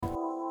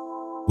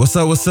What's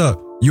up, what's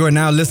up? You are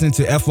now listening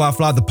to FY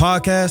Fly the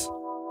podcast,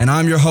 and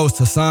I'm your host,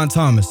 Hassan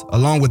Thomas,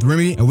 along with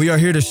Remy, and we are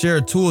here to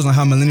share tools on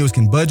how millennials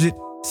can budget,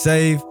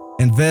 save,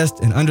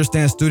 invest, and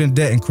understand student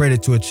debt and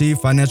credit to achieve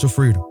financial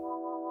freedom.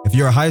 If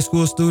you're a high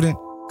school student,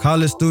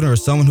 college student, or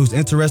someone who's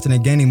interested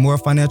in gaining more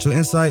financial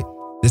insight,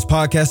 this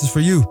podcast is for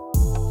you.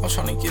 I'm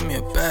tryna give me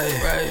a bag.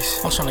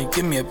 I'm tryna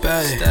give me a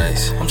bag.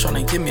 I'm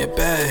tryna give me a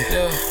bag.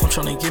 I'm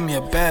tryna give me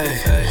a bag.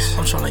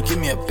 I'm tryna give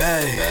me a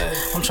bag.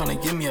 I'm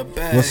tryna give me a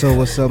bag.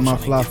 What's up, my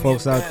fly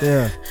folks out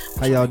there?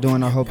 How y'all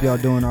doing? I hope y'all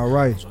doing all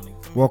right.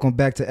 Welcome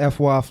back to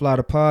FY Fly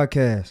the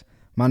podcast.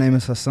 My name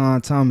is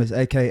Hassan Thomas,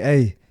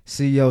 aka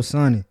CEO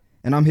Sonny,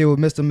 and I'm here with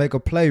Mr. Make a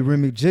Play,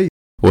 Remy G.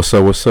 What's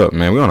up,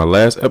 man? We on the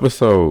last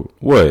episode.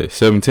 What,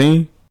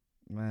 17?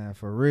 Man,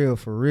 for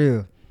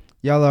real.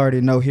 Y'all already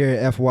know here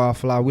at FY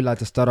Fly, we like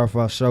to start off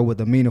our show with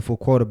a meaningful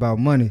quote about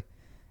money.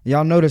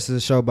 Y'all know this is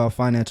a show about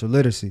financial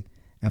literacy.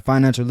 And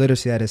financial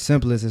literacy at its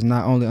simplest is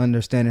not only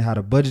understanding how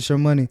to budget your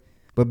money,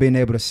 but being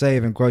able to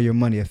save and grow your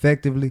money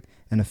effectively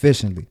and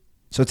efficiently.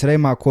 So today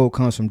my quote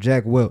comes from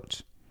Jack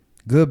Welch.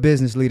 Good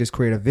business leaders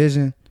create a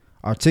vision,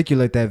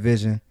 articulate that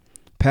vision,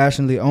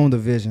 passionately own the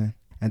vision,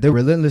 and they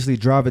relentlessly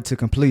drive it to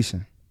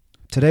completion.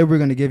 Today we're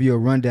going to give you a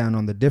rundown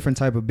on the different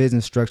type of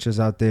business structures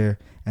out there,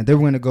 and then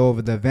we're going to go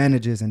over the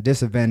advantages and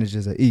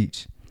disadvantages of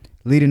each,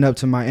 leading up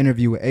to my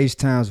interview with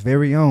H-Town's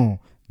very own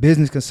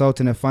business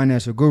consultant and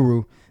financial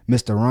guru,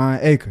 Mr. Ryan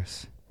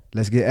Akers.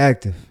 Let's get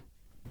active.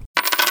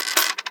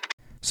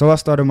 So I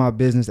started my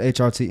business,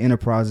 HRT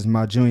Enterprises,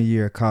 my junior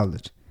year of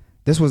college.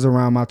 This was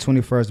around my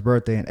 21st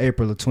birthday in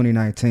April of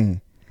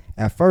 2019.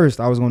 At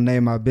first, I was going to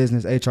name my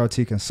business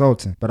HRT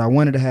Consulting, but I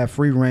wanted to have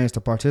free reins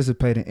to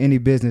participate in any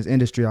business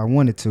industry I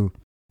wanted to.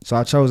 So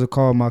I chose to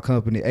call my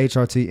company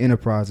HRT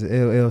Enterprises,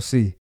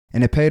 LLC.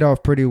 And it paid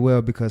off pretty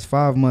well because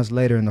 5 months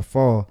later in the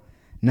fall,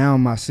 now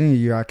in my senior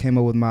year, I came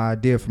up with my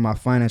idea for my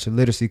financial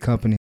literacy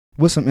company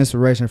with some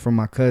inspiration from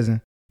my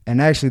cousin.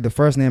 And actually, the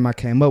first name I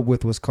came up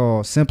with was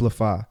called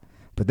Simplify,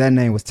 but that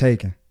name was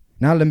taken.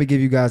 Now let me give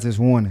you guys this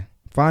warning.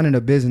 Finding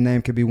a business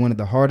name can be one of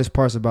the hardest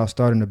parts about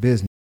starting a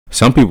business.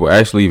 Some people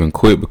actually even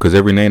quit because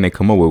every name they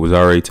come up with was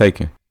already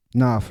taken.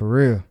 Nah, for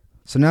real.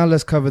 So now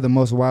let's cover the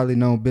most widely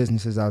known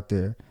businesses out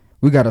there.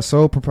 We got a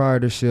sole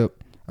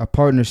proprietorship, a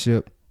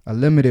partnership, a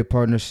limited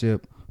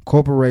partnership,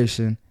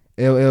 corporation,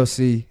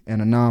 LLC,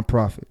 and a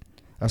nonprofit.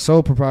 A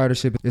sole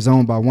proprietorship is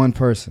owned by one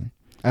person.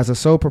 As a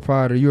sole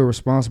proprietor, you are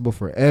responsible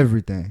for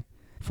everything.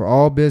 For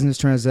all business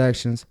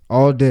transactions,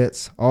 all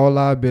debts, all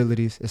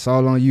liabilities, it's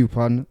all on you,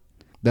 partner.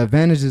 The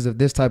advantages of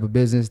this type of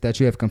business is that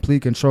you have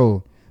complete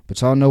control.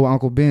 But y'all know what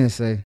Uncle Ben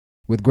say,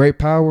 with great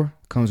power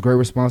comes great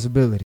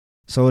responsibility.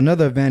 So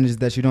another advantage is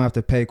that you don't have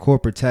to pay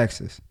corporate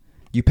taxes.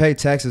 You pay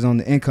taxes on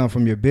the income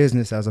from your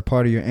business as a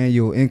part of your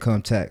annual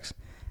income tax.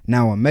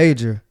 Now a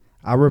major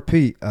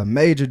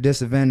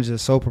disadvantage of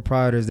sole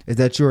proprietors is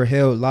that you are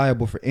held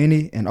liable for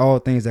any and all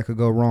things that could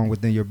go wrong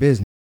within your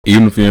business.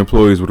 Even if your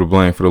employees were to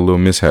blame for the little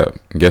mishap,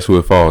 guess who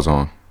it falls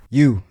on?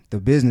 You, the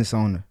business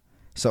owner.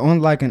 So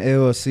unlike an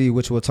LLC,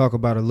 which we'll talk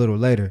about a little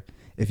later,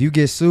 if you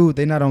get sued,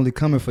 they not only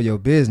coming for your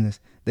business,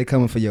 they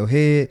coming for your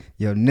head,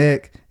 your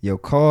neck, your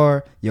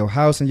car, your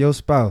house, and your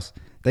spouse.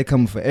 They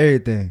coming for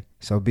everything,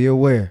 so be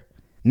aware.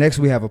 Next,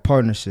 we have a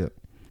partnership.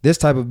 This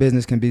type of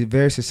business can be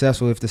very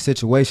successful if the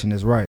situation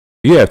is right.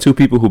 You have two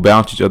people who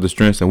balance each other's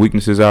strengths and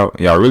weaknesses out,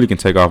 y'all really can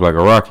take off like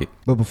a rocket.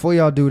 But before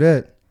y'all do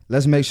that,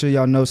 let's make sure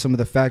y'all know some of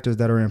the factors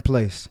that are in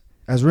place.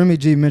 As Remy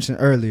G mentioned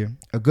earlier,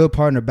 a good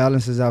partner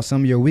balances out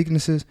some of your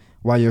weaknesses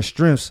while your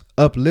strengths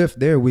uplift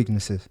their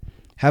weaknesses.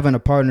 Having a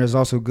partner is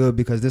also good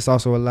because this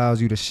also allows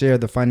you to share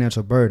the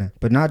financial burden,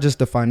 but not just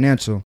the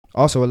financial,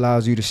 also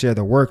allows you to share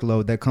the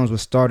workload that comes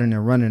with starting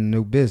and running a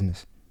new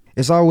business.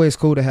 It's always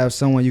cool to have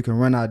someone you can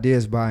run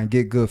ideas by and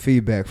get good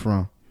feedback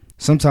from.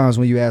 Sometimes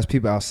when you ask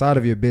people outside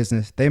of your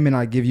business, they may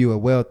not give you a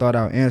well thought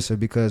out answer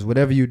because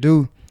whatever you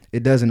do,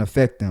 it doesn't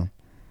affect them.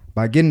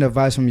 By getting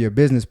advice from your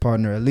business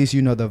partner, at least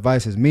you know the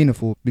advice is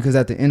meaningful because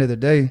at the end of the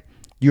day,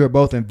 you are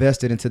both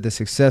invested into the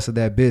success of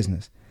that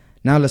business.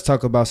 Now let's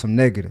talk about some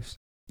negatives.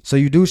 So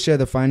you do share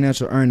the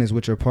financial earnings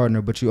with your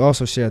partner, but you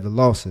also share the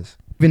losses.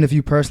 Even if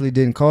you personally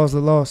didn't cause the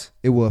loss,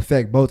 it will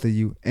affect both of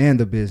you and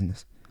the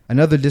business.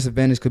 Another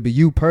disadvantage could be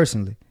you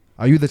personally.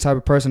 Are you the type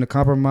of person to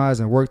compromise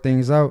and work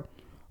things out?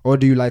 Or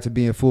do you like to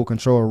be in full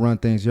control and run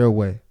things your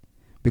way?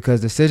 Because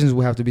decisions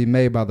will have to be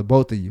made by the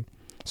both of you.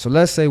 So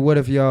let's say what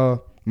if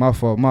y'all, my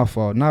fault,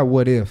 not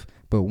what if,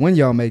 but when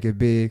y'all make it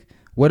big,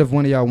 what if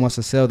one of y'all wants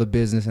to sell the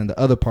business and the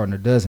other partner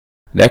doesn't?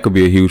 That could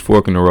be a huge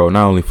fork in the road,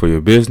 not only for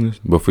your business,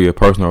 but for your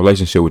personal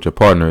relationship with your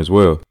partner as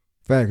well.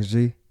 Facts,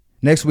 G.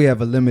 Next, we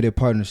have a limited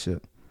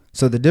partnership.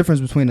 So the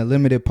difference between a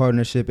limited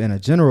partnership and a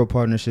general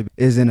partnership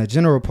is in a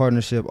general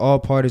partnership, all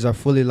parties are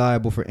fully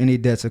liable for any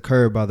debts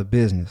incurred by the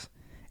business.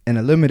 In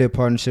a limited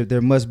partnership,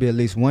 there must be at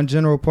least one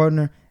general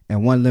partner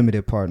and one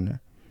limited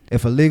partner.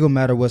 If a legal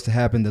matter was to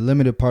happen, the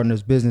limited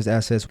partner's business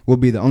assets will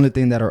be the only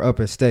thing that are up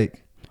at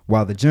stake,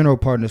 while the general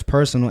partner's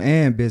personal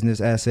and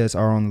business assets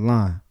are on the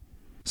line.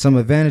 Some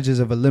advantages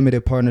of a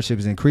limited partnership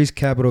is increased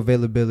capital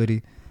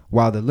availability,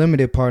 While the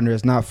limited partner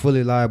is not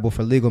fully liable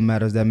for legal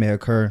matters that may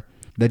occur,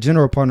 the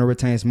general partner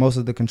retains most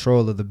of the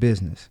control of the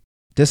business.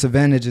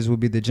 Disadvantages would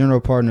be the general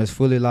partner is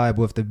fully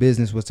liable if the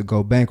business was to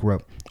go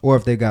bankrupt or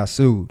if they got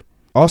sued.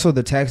 Also,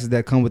 the taxes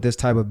that come with this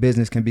type of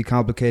business can be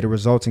complicated,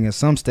 resulting in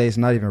some states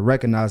not even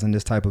recognizing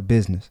this type of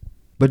business.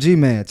 But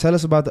G-Man, tell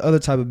us about the other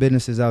type of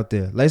businesses out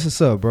there. Lace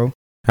us up, bro.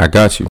 I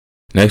got you.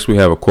 Next, we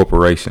have a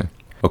corporation.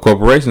 A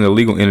corporation is a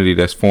legal entity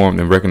that's formed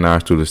and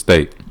recognized through the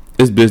state.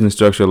 This business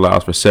structure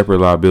allows for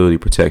separate liability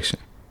protection,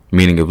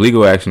 meaning if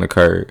legal action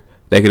occurred,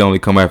 they could only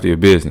come after your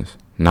business,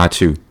 not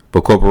you.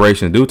 But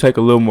corporations do take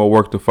a little more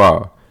work to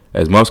file,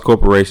 as most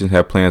corporations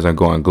have plans on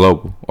going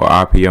global, or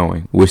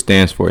IPOing, which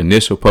stands for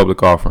Initial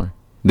Public Offering.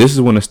 This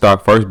is when the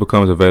stock first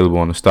becomes available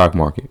on the stock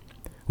market.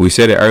 We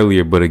said it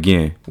earlier, but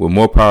again, with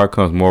more power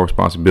comes more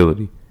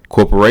responsibility.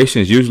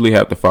 Corporations usually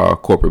have to file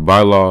corporate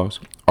bylaws,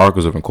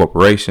 articles of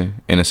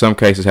incorporation, and in some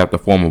cases have to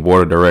form a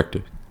board of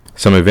directors.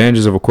 Some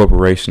advantages of a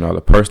corporation are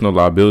the personal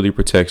liability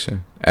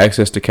protection,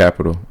 access to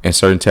capital, and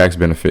certain tax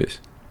benefits.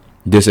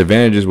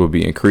 Disadvantages will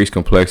be increased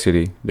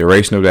complexity,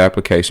 duration of the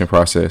application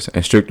process,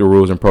 and stricter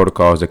rules and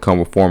protocols that come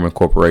with forming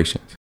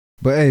corporations.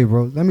 But hey,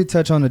 bro, let me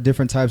touch on the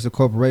different types of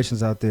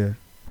corporations out there.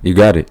 You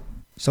got it.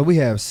 So we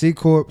have C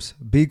Corps,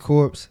 B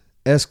Corps,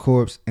 S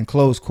Corps, and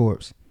Closed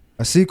Corps.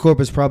 A C Corp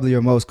is probably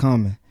your most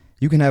common.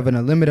 You can have an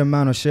unlimited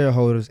amount of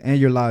shareholders and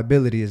your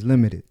liability is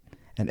limited.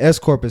 An S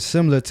Corp is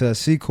similar to a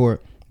C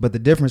Corp, but the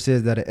difference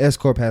is that an S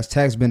Corp has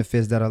tax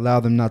benefits that allow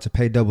them not to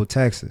pay double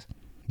taxes.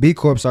 B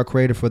Corps are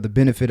created for the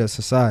benefit of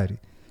society.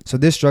 So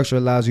this structure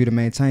allows you to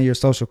maintain your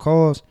social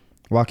cause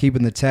while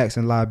keeping the tax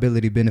and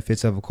liability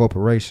benefits of a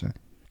corporation.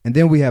 And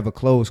then we have a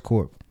Closed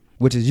Corp,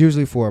 which is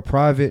usually for a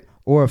private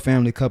or a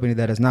family company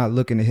that is not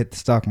looking to hit the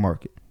stock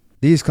market.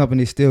 These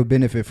companies still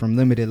benefit from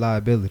limited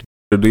liability.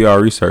 Do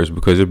your research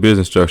because your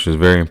business structure is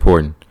very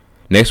important.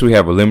 Next, we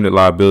have a limited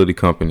liability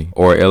company,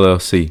 or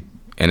LLC.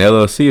 An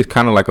LLC is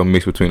kind of like a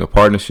mix between a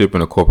partnership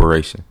and a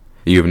corporation.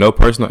 You have no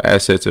personal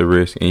assets at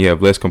risk and you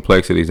have less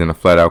complexities than a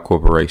flat-out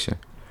corporation.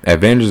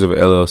 Advantages of an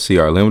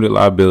LLC are limited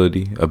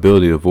liability,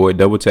 ability to avoid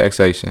double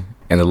taxation,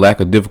 and the lack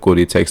of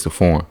difficulty it takes to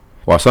form.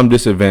 While some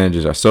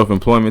disadvantages are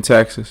self-employment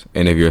taxes,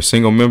 and if you're a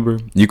single member,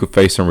 you could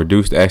face some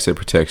reduced asset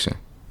protection.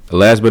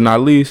 Last but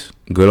not least,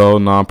 good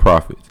old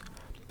nonprofits.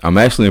 I'm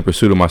actually in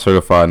pursuit of my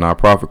certified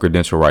nonprofit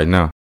credential right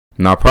now.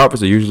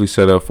 Nonprofits are usually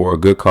set up for a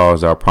good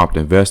cause that will prompt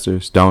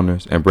investors,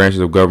 donors, and branches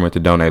of government to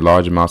donate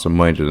large amounts of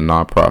money to the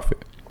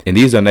nonprofit. And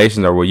these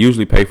donations are what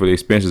usually pay for the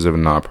expenses of a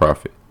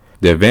nonprofit.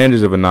 The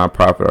advantages of a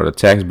nonprofit are the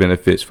tax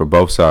benefits for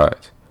both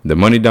sides, the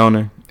money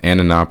donor and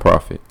the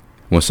nonprofit.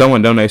 When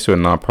someone donates to a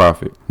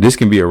nonprofit, this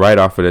can be a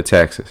write-off for their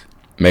taxes,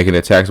 making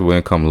their taxable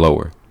income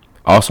lower.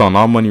 Also, on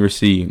all money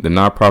received, the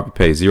nonprofit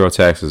pays zero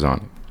taxes on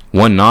it.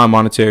 One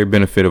non-monetary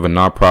benefit of a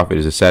nonprofit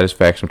is the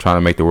satisfaction of trying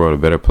to make the world a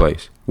better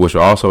place, which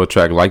will also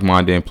attract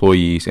like-minded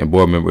employees and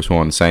board members who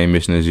are on the same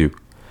mission as you.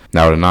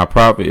 Now, the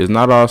nonprofit is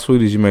not all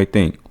sweet as you may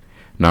think.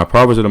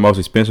 Nonprofits are the most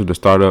expensive to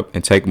start up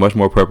and take much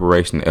more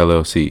preparation than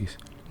LLCs.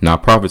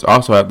 Nonprofits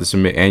also have to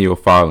submit annual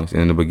filings,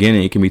 and in the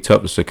beginning, it can be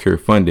tough to secure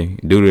funding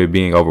due to it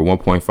being over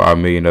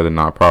 1.5 million other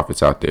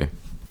nonprofits out there.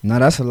 Now,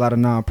 that's a lot of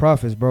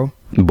nonprofits, bro.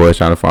 The boy's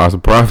trying to find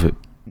some profit.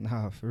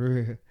 Nah, for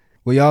real.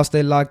 Well, y'all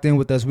stay locked in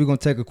with us. We're going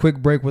to take a quick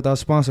break with our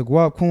sponsor,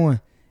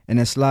 Guapcoin, and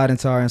then slide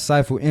into our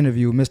insightful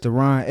interview with Mr.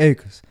 Ryan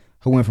Akers,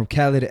 who went from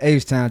Cali to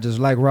H-Town just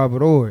like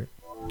Robert Ord.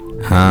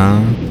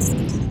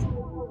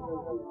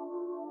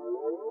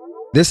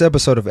 This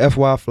episode of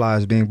FY Fly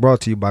is being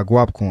brought to you by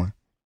Guapcoin.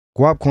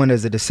 Guapcoin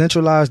is a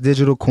decentralized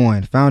digital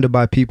coin founded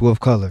by people of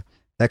color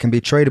that can be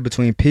traded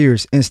between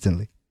peers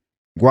instantly.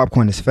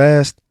 Guapcoin is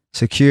fast,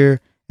 secure,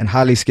 and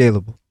highly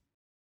scalable.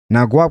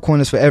 Now,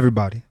 Guapcoin is for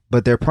everybody,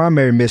 but their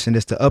primary mission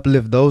is to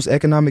uplift those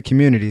economic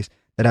communities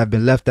that have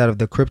been left out of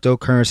the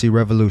cryptocurrency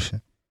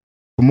revolution.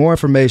 For more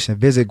information,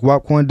 visit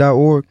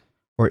guapcoin.org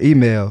or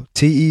email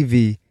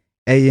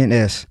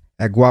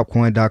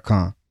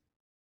tevans@guapcoin.com.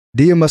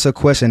 DM us a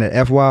question at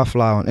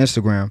FYFly on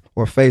Instagram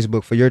or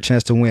Facebook for your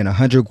chance to win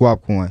 100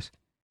 Guap coins.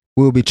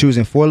 We will be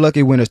choosing 4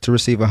 lucky winners to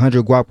receive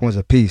 100 Guap coins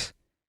apiece.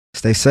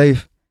 Stay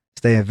safe,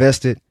 stay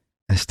invested,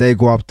 and stay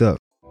guapped up.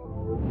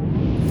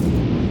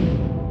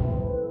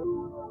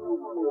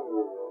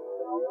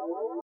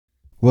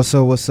 What's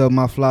up,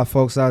 my fly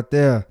folks out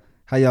there?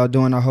 How y'all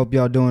doing? I hope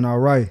y'all doing all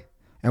right.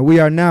 And we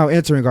are now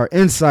entering our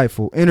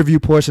insightful interview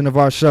portion of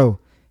our show.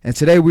 And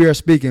today we are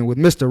speaking with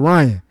Mr.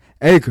 Ryan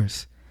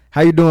Akers.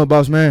 How you doing,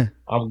 boss man?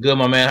 I'm good,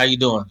 my man. How you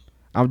doing?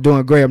 I'm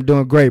doing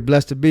great.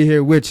 Blessed to be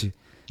here with you.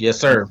 Yes,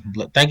 sir.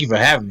 Thank you for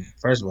having me.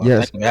 First of all,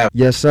 yes. Thank you for having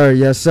me.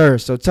 Yes, sir.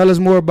 So tell us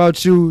more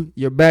about you,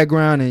 your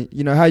background,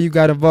 and how you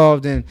got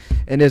involved in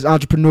this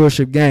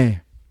entrepreneurship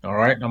game. All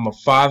right. I'm a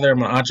father.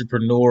 I'm an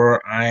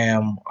entrepreneur. I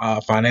am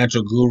a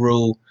financial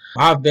guru.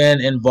 I've been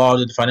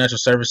involved in the financial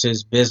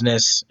services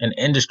business and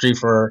industry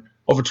for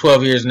over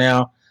 12 years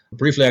now.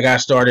 Briefly, I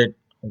got started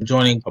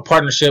joining a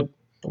partnership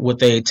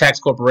with a tax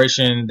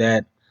corporation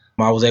that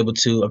I was able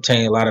to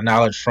obtain a lot of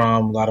knowledge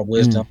from, a lot of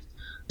wisdom,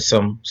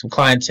 some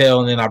clientele,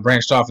 and then I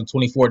branched off in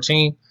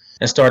 2014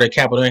 and started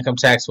Capital Income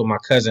Tax with my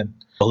cousin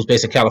who's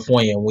based in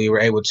California. And we were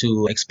able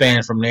to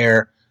expand from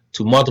there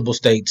to multiple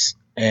states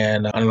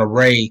and an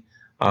array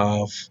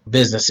of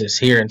businesses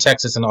here in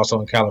Texas and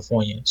also in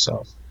California.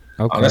 So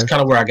that's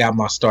kind of where I got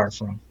my start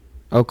from.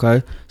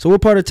 Okay. So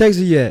what part of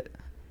Texas you at?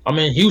 I'm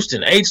in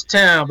Houston,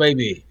 H-Town,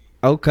 baby.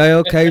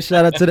 Okay.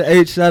 Shout out to the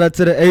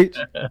H.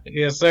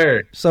 Yes,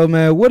 sir. So,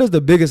 man, what is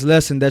the biggest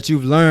lesson that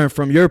you've learned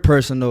from your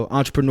personal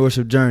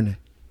entrepreneurship journey?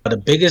 The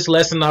biggest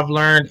lesson I've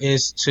learned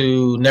is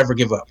to never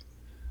give up.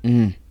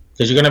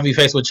 Because you're going to be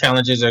faced with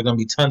challenges. There are going to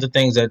be tons of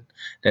things that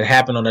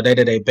happen on a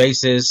day-to-day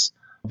basis.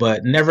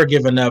 But never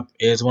giving up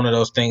is one of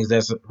those things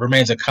that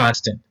remains a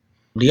constant.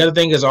 The other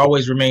thing is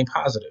always remain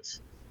positive.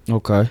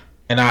 Okay.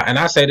 And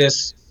I say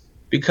this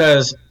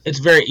because it's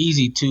very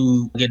easy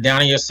to get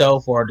down on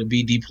yourself or to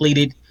be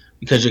depleted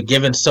because you're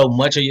giving so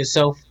much of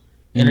yourself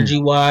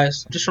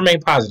energy-wise. Just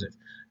remain positive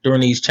during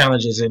these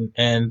challenges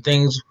and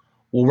things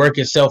will work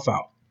itself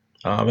out.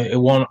 It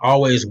won't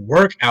always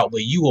work out,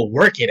 but you will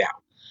work it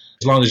out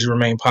as long as you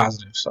remain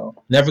positive. So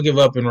never give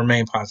up and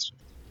remain positive.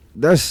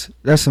 That's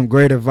some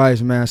great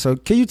advice, man. So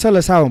can you tell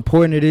us how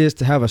important it is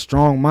to have a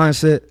strong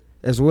mindset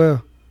as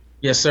well?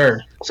 Yes, sir.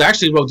 So I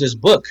actually wrote this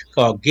book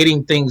called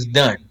Getting Things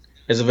Done.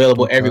 It's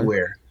available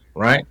everywhere,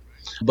 right?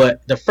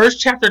 But the first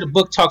chapter of the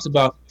book talks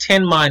about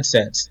 10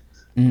 mindsets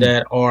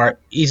that are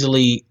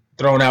easily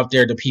thrown out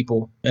there to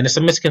people. And it's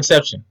a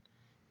misconception.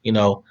 You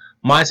know,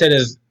 mindset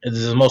is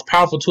the most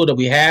powerful tool that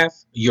we have.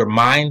 Your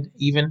mind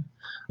even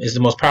is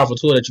the most powerful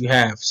tool that you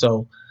have.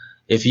 So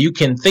if you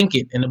can think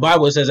it, and the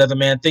Bible says, as a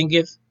man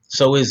thinketh,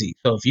 so is he.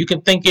 So if you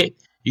can think it,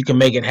 you can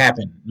make it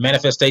happen.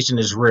 Manifestation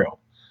is real.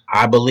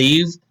 I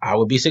believe I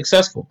would be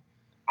successful.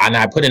 And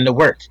I put in the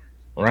work,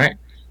 right?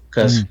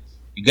 Because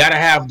you got to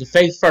have the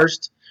faith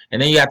first,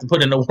 and then you have to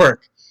put in the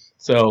work.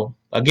 So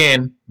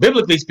again,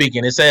 biblically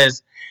speaking, it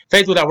says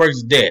faith without works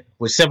is dead,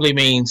 which simply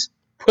means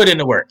put in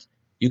the work.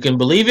 You can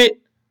believe it,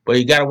 but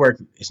you got to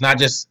work. It's not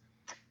just,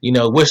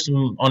 wish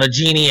on a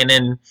genie and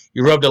then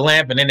you rub the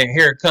lamp and then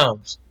here it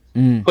comes.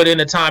 Put in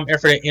the time,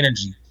 effort, and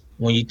energy.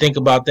 When you think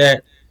about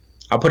that,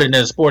 I put it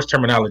in sports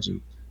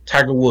terminology.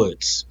 Tiger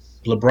Woods,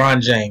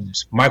 LeBron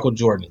James, Michael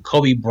Jordan,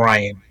 Kobe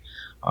Bryant,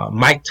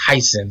 Mike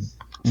Tyson,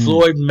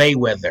 Floyd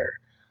Mayweather.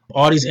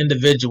 All these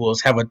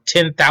individuals have a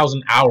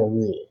 10,000 hour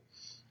rule,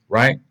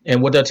 right?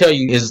 And what they'll tell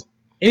you is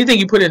anything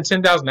you put in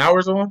 10,000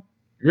 hours on,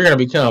 you're going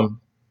to become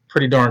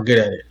pretty darn good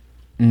at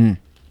it.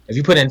 If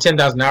you put in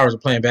 10,000 hours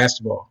of playing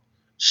basketball,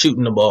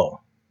 shooting the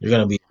ball, you're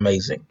going to be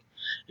amazing.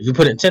 If you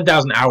put in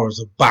 10,000 hours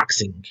of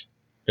boxing,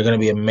 you're going to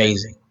be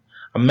amazing.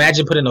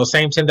 Imagine putting those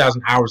same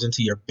 10,000 hours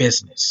into your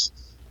business,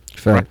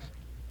 right?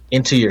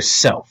 Into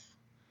yourself.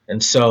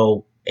 And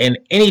so in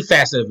any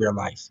facet of your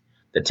life,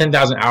 the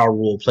 10,000 hour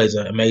rule plays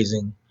an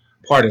amazing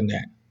part in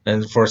that.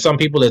 And for some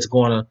people, it's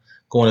going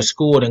to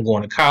school and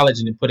going to college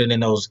and then putting in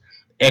those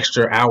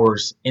extra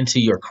hours into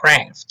your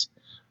craft.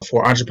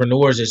 For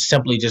entrepreneurs, it's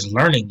simply just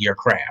learning your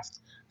craft.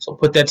 So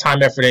put that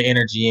time, effort, and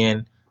energy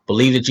in.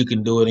 Believe that you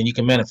can do it and you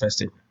can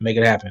manifest it. Make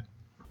it happen.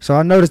 So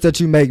I noticed that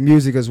you make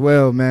music as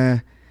well,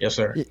 man. Yes,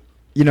 sir.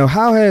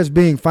 How has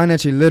being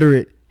financially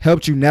literate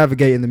helped you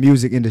navigate in the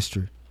music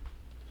industry?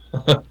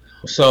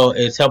 So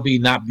it's helped you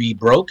not be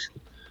broke.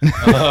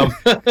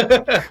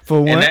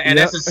 For one, and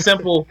that's a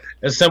simple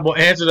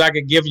answer that I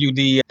could give you.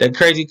 The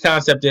crazy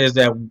concept is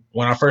that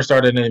when I first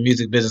started in the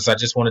music business, I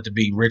just wanted to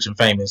be rich and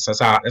famous.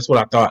 That's what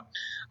I thought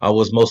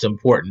was most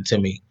important to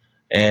me.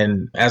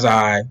 And as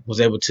I was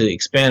able to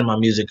expand my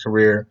music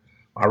career,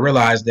 I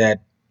realized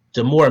that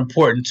the more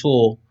important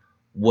tool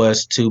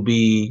was to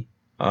be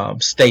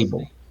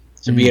stable,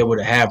 to be able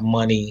to have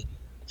money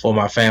for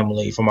my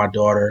family, for my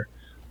daughter,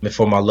 and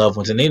for my loved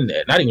ones, and then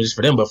not even just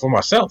for them, but for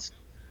myself.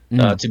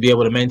 To be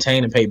able to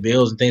maintain and pay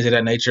bills and things of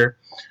that nature.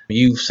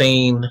 You've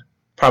seen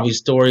probably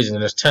stories, and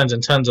there's tons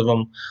and tons of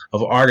them,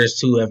 of artists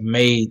who have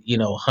made,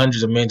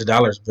 hundreds of millions of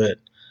dollars, but,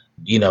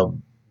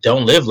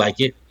 don't live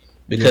like it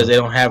because they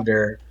don't have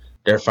their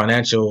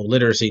financial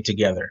literacy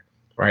together,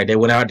 right? They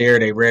went out there,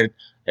 they read,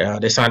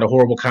 they signed a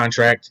horrible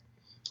contract,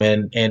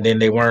 and then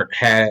they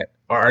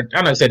I'm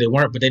not saying they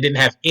weren't, but they didn't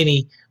have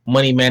any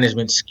money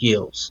management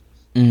skills.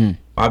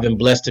 I've been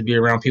blessed to be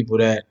around people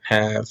that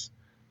have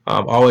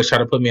always try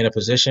to put me in a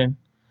position,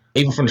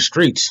 even from the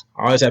streets.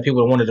 I always had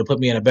people that wanted to put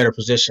me in a better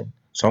position.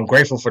 So I'm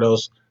grateful for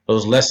those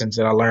lessons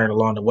that I learned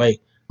along the way,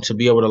 to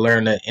be able to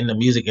learn that in the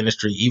music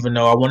industry, even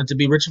though I wanted to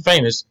be rich and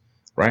famous,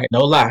 right?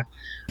 No lie.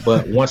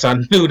 But once I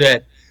knew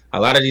that a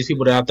lot of these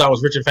people that I thought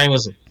was rich and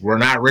famous were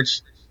not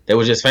rich, they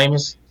were just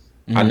famous,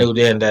 I knew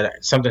then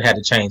that something had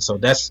to change. So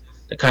that's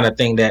the kind of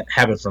thing that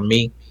happened for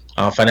me.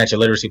 Financial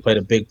literacy played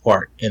a big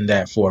part in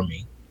that for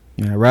me.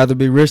 I'd rather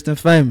be rich than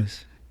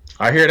famous.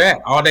 I hear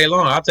that all day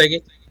long. I'll take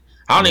it.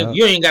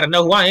 You ain't got to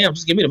know who I am.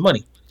 Just give me the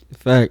money.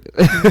 Fact.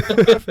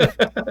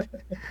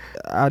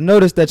 I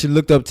noticed that you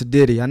looked up to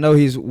Diddy. I know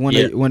he's one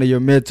of your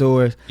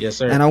mentors. Yes,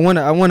 sir. And I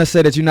want to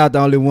say that you're not the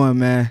only one,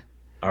 man.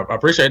 I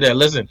appreciate that.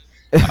 Listen,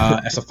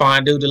 that's a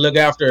fine dude to look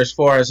after as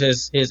far as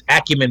his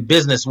acumen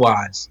business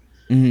wise,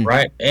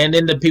 right? And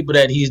then the people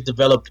that he's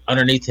developed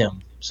underneath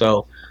him.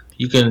 So,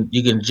 you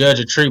can judge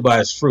a tree by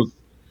its fruit.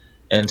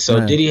 And so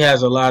Man. Diddy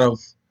has a lot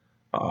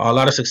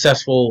of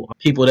successful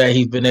people that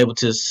he's been able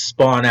to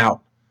spawn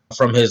out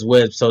from his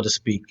web, so to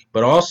speak.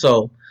 But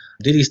also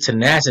Diddy's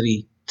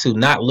tenacity to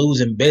not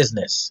lose in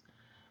business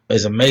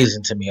is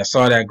amazing to me. I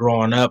saw that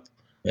growing up,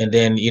 and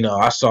then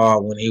I saw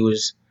when he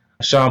was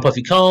Sean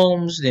Puffy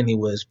Combs, then he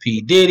was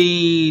P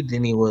Diddy,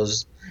 then he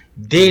was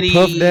Diddy,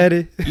 Puff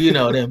Daddy.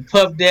 Then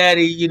Puff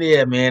Daddy,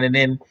 yeah, man, and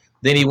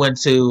then he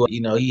went to,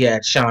 he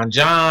had Sean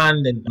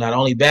John, then not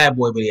only Bad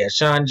Boy, but he had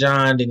Sean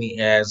John, then he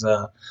has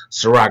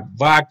Ciroc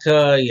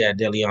Vodka, he had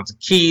DeLeon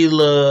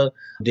Tequila,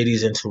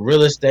 Diddy's into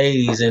real estate,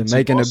 he's into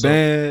Making the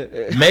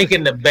band.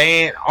 making the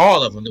band,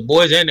 all of them, the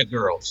boys and the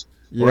girls,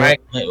 Yeah.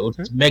 right?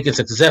 Making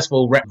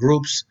successful rap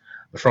groups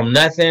from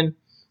nothing,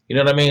 you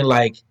know what I mean?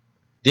 Like,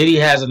 Diddy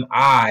has an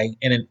eye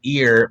and an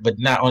ear, but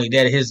not only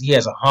that, he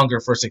has a hunger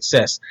for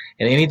success.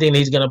 And anything that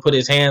he's going to put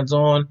his hands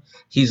on,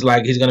 he's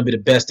going to be the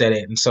best at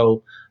it. And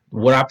so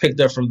what I picked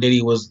up from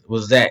Diddy was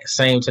that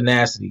same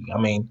tenacity.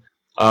 I mean,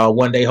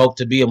 one day hope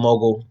to be a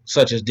mogul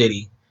such as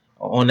Diddy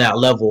on that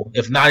level,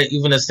 if not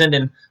even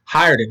ascending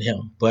higher than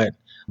him. But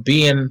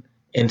being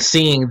and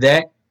seeing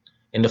that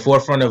in the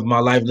forefront of my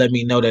life let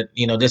me know that,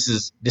 this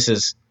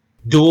is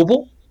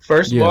doable,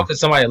 first of all, because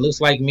somebody that looks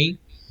like me,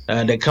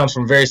 that comes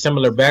from very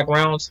similar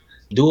backgrounds,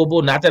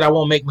 doable. Not that I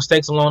won't make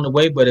mistakes along the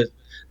way, but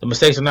the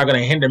mistakes are not going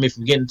to hinder me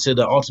from getting to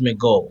the ultimate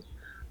goal.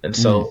 And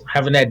so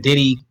having that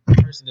Diddy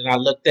person that I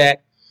looked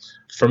at,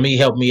 for me,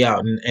 helped me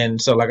out. And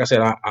so, like I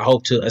said, I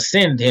hope to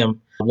ascend him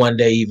one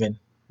day even.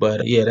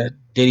 But yeah, that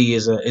Diddy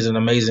is an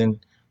amazing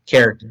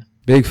character.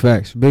 Big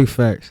facts.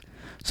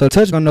 So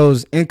touch on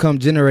those income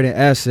generating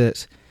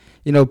assets.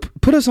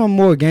 Put us on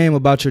more game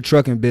about your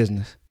trucking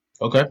business.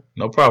 Okay,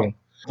 no problem.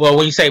 Well,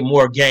 when you say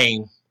more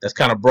game, that's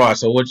kind of broad.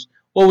 So what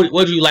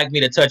would you like me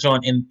to touch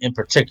on in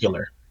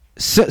particular?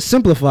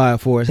 Simplify it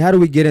for us. How do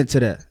we get into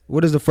that?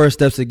 What is the first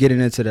steps to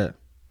getting into that?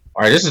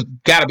 All right, this has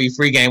got to be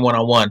free game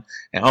 101,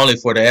 and only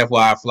for the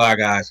FYI fly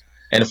guys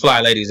and the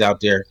fly ladies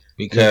out there,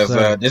 because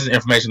this is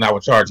information I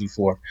would charge you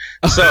for.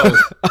 So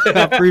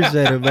I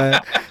appreciate it, man.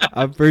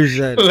 I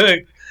appreciate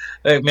it.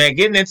 Look, man,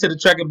 getting into the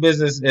trucking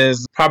business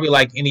is probably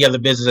like any other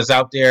business that's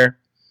out there,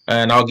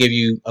 and I'll give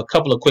you a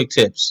couple of quick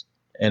tips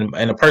and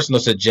a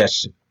personal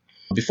suggestion.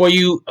 Before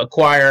you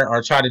acquire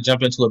or try to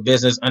jump into a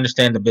business,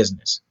 understand the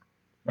business,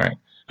 right?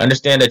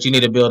 Understand that you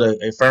need to build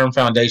a firm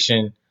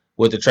foundation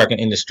with the trucking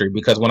industry,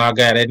 because when I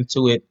got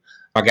into it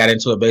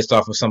based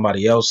off of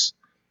somebody else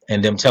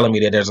and them telling me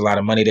that there's a lot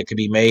of money that could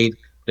be made.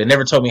 They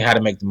never told me how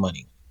to make the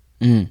money.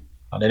 They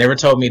never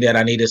told me that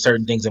I needed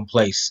certain things in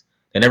place.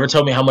 They never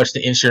told me how much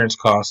the insurance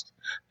cost.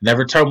 They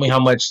never told me how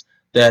much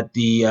that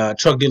the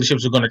truck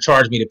dealerships were going to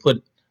charge me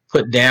to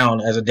put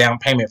down as a down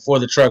payment for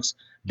the trucks,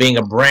 being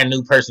a brand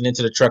new person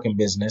into the trucking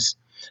business.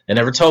 They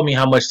never told me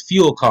how much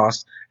fuel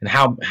costs and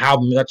how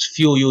much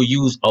fuel you'll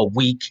use a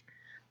week,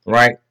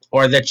 right?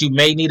 Or that you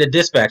may need a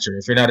dispatcher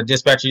if you're not a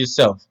dispatcher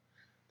yourself.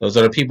 Those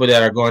are the people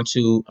that are going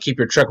to keep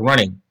your truck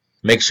running.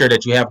 Make sure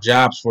that you have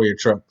jobs for your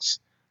trucks,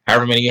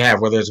 however many you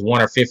have, whether it's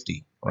 1 or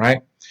 50,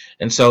 right?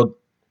 And so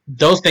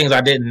those things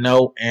I didn't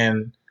know,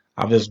 and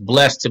I was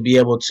blessed to be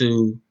able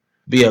to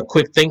be a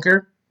quick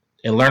thinker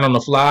and learn on the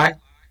fly,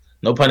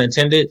 no pun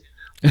intended.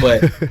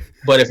 But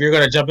if you're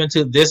going to jump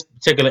into this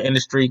particular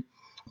industry,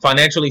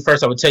 financially,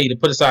 first I would tell you to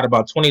put aside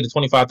about $20,000 to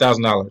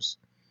 $25,000.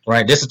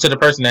 Right. This is to the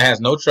person that has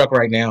no truck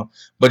right now,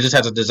 but just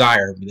has a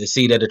desire. They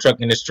see that the truck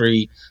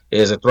industry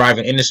is a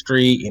thriving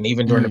industry. And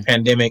even during the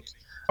pandemic,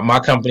 my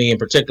company in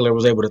particular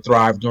was able to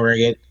thrive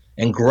during it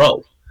and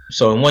grow.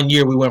 So in 1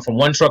 year, we went from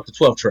 1 truck to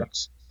 12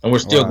 trucks, and we're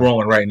still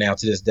growing right now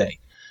to this day.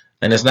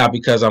 And it's not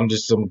because I'm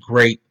just some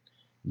great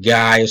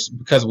guy. It's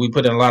because we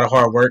put in a lot of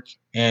hard work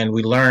and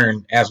we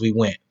learned as we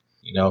went.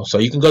 So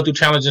you can go through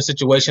challenging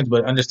situations,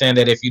 but understand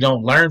that if you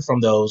don't learn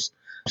from those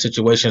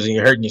situations, then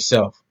you're hurting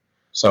yourself.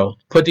 So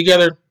put to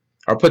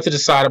the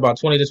side about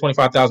 $20,000 to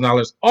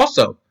 $25,000.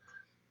 Also,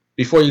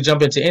 before you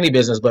jump into any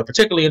business, but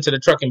particularly into the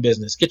trucking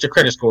business, get your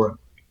credit score up.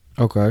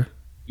 Okay.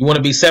 You want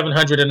to be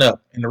 700 and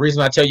up. And the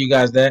reason I tell you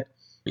guys that,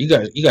 you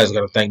guys are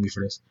going to thank me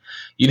for this.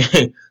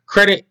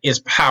 Credit is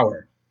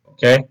power.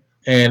 Okay.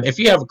 And if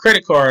you have a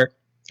credit card,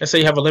 let's say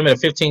you have a limit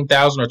of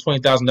 $15,000 or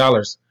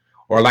 $20,000,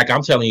 or like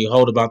I'm telling you,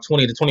 hold about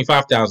 $20,000 to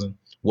 $25,000.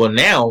 Well,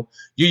 now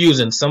you're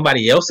using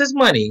somebody else's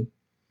money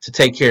to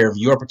take care of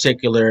your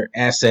particular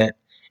asset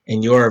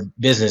in your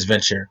business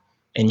venture,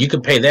 and you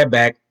can pay that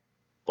back,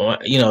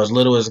 as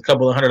little as a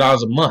couple of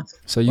 $100 a month.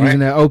 So using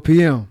that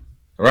OPM,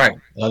 right?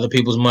 Other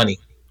people's money.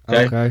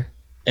 Okay.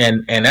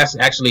 And that's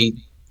actually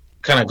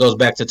kind of goes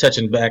back to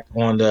touching back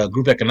on the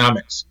group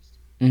economics.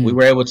 We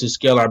were able to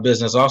scale our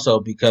business also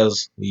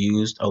because we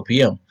used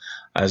OPM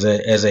as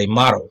a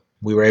model.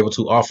 We were able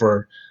to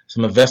offer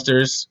some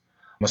investors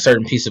a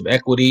certain piece of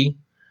equity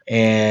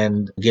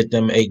and get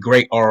them a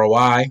great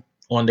ROI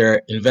on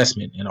their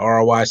investment. And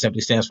ROI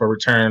simply stands for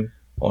return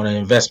on an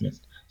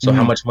investment. So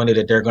how much money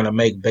that they're going to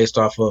make based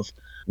off of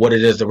what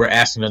it is that we're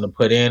asking them to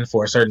put in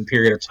for a certain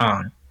period of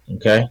time.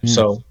 Okay.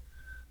 So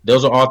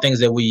Those are all things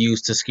that we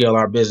use to scale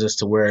our business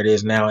to where it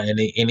is now and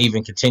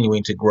even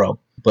continuing to grow.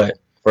 But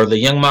for the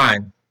young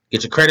mind,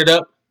 get your credit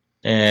up.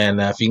 And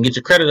if you can get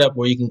your credit up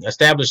where you can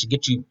establish,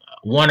 get you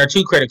 1 or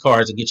 2 credit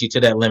cards to get you to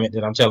that limit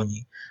that I'm telling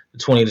you, the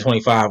 20 to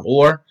 25.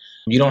 Or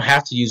you don't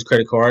have to use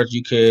credit cards.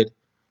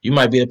 You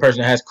might be the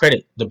person that has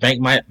credit. The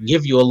bank might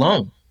give you a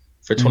loan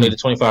for $20,000 to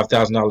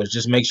 $25,000.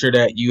 Just make sure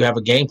that you have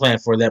a game plan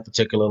for that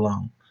particular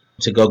loan.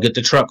 To go get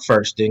the truck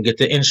first, then get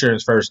the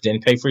insurance first, then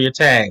pay for your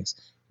tags,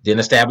 then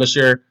establish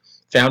your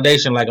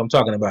foundation like I'm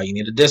talking about. You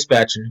need a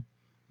dispatcher. You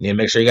need to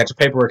make sure you got your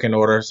paperwork in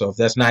order. So if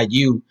that's not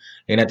you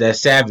and not that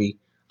savvy,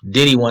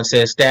 Diddy once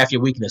said, staff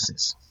your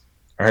weaknesses.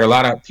 I heard a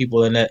lot of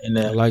people in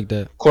the like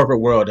that corporate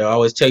world, they'll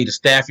always tell you to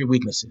staff your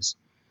weaknesses.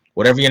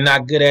 Whatever you're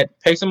not good at,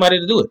 pay somebody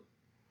to do it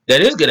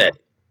that is good at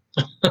it.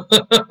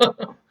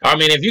 I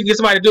mean, if you can get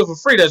somebody to do it for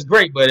free, that's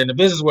great. But in the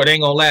business world, it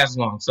ain't going to last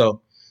long.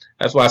 So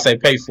that's why I say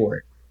pay for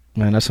it.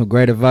 Man, that's some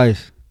great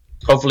advice.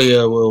 Hopefully,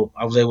 I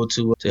was able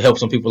to help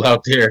some people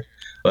out there.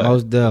 But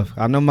most def.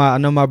 I know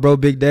my bro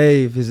Big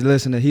Dave is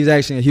listening. He's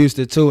actually in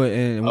Houston too,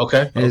 and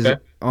is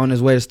on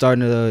his way to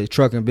starting a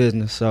trucking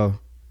business. So,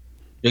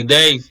 Big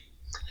Dave,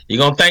 you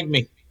gonna thank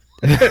me?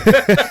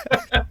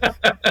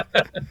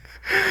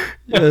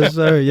 Yes,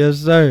 sir. Yes,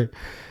 sir.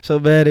 So,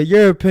 man, in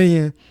your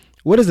opinion,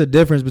 what is the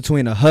difference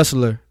between a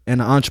hustler and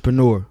an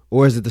entrepreneur,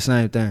 or is it the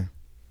same thing?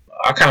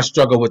 I kind of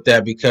struggle with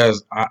that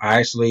because I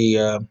actually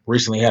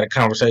recently had a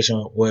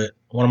conversation with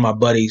one of my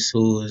buddies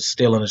who is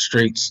still in the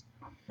streets,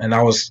 and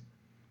I was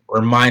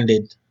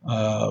reminded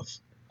of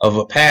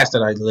a past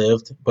that I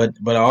lived,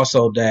 but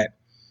also that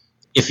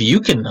if you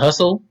can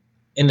hustle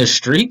in the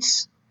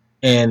streets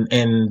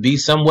and be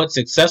somewhat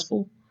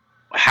successful,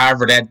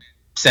 however that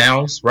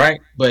sounds, right?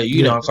 But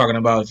you know what I'm talking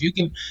about. If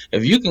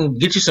you can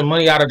get you some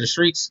money out of the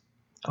streets,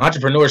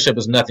 entrepreneurship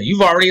is nothing.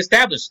 You've already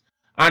established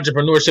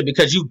entrepreneurship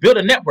because you've built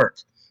a network.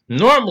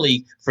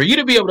 Normally, for you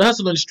to be able to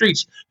hustle in the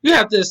streets, you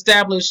have to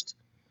establish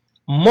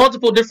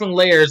multiple different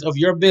layers of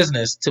your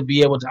business to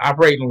be able to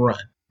operate and run,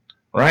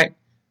 right?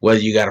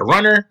 Whether you got a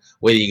runner,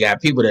 whether you got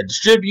people that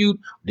distribute,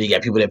 whether you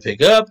got people that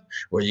pick up,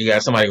 whether you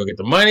got somebody to go get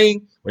the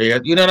money,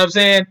 you know what I'm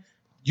saying?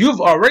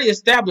 You've already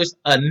established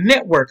a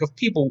network of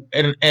people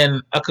and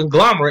a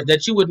conglomerate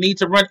that you would need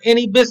to run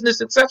any business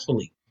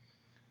successfully.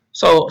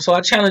 So I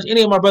challenge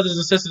any of my brothers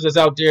and sisters that's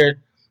out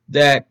there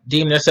that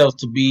deem themselves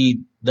to be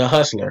the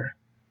hustler.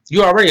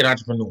 You're already an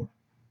entrepreneur.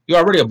 You're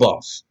already a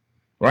boss,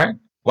 right?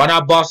 Why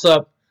not boss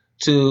up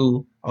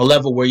to a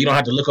level where you don't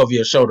have to look over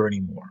your shoulder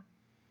anymore,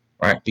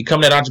 right?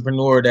 Become that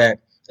entrepreneur that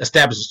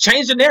establishes,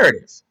 change the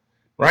narrative,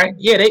 right?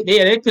 Yeah,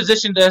 they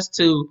positioned us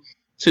to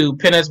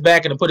pin us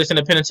back and to put us in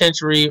a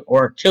penitentiary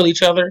or kill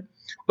each other,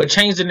 but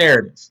change the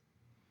narrative.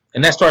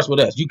 And that starts with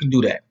us. You can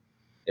do that.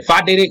 If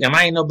I did it and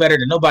I ain't no better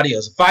than nobody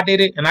else, if I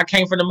did it and I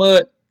came from the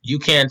mud, you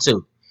can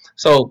too.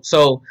 So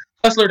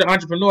hustler to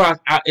entrepreneur,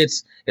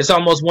 it's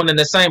almost one and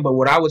the same. But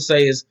what I would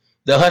say is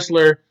the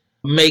hustler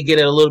may get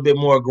it a little bit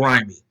more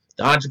grimy.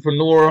 The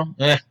entrepreneur,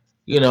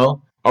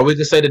 or we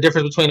could say the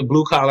difference between the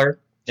blue collar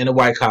and the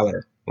white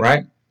collar,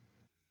 right?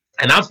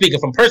 And I'm speaking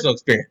from personal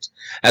experience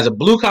as a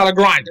blue collar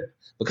grinder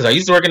because I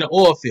used to work in the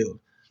oil field.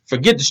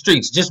 Forget the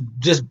streets, just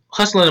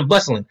hustling and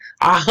bustling.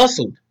 I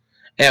hustled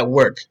at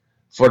work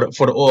for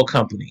the oil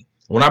company.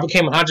 When I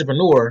became an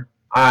entrepreneur,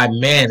 I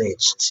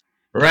managed.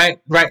 Right.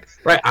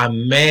 I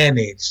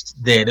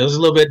managed then. It was a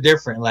little bit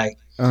different. Like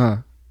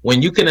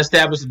when you can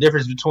establish the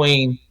difference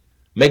between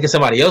making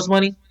somebody else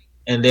money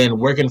and then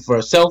working for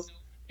yourself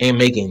and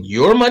making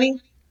your money,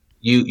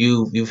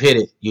 you've hit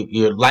it.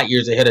 You're light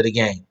years ahead of the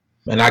game.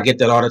 And I get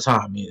that all the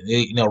time.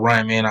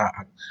 Ryan, man,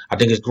 I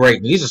think it's great.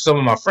 And these are some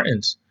of my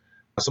friends,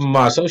 some of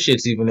my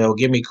associates even, they'll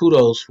give me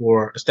kudos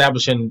for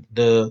establishing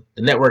the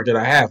network that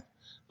I have.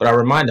 But I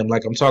remind them,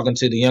 like I'm talking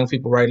to the young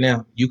people right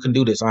now, you can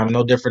do this. I'm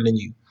no different than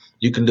you.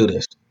 You can do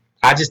this.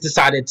 I just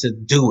decided to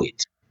do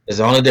it. It's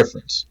the only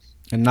difference.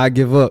 And not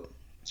give up.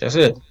 That's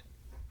it.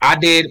 I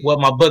did what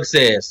my book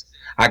says.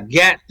 I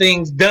got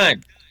things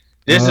done.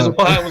 This is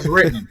why it was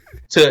written.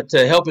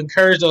 To help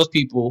encourage those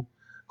people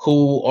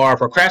who are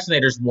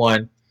procrastinators,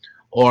 one,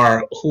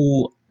 or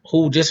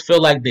who just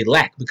feel like they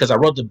lack. Because I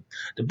wrote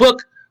the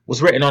book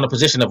was written on a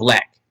position of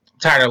lack. I'm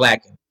tired of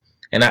lacking.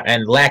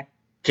 And lack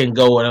can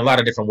go in a lot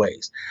of different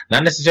ways.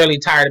 Not necessarily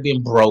tired of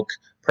being broke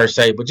per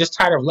se, but just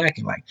tired of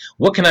lacking. Like,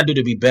 what can I do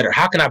to be better?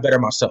 How can I better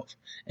myself?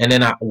 And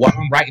then while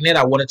I'm writing it,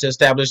 I wanted to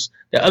establish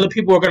that other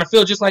people are going to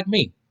feel just like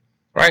me,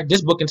 right?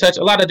 This book can touch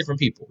a lot of different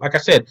people. Like I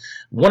said,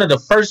 one of the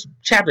first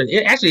chapters,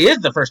 it actually is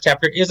the first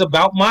chapter, is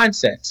about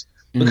mindsets.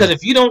 Because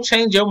if you don't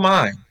change your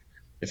mind,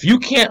 if you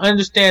can't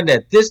understand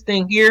that this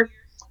thing here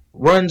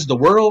runs the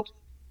world,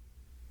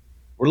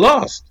 we're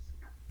lost.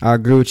 I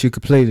agree with you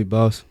completely,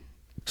 boss.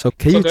 So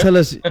can you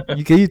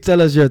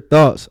tell us your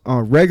thoughts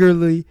on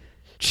regularly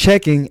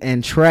checking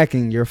and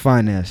tracking your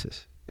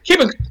finances?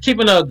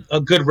 Keeping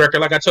a good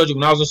record. Like I told you,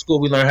 when I was in school,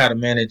 we learned how to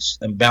manage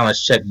and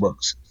balance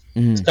checkbooks.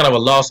 It's kind of a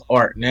lost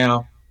art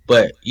now,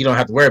 but you don't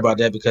have to worry about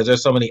that because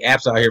there's so many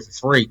apps out here for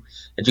free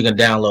that you can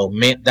download.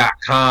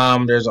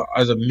 Mint.com. There's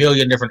a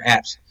million different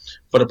apps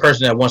for the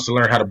person that wants to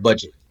learn how to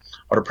budget.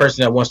 or the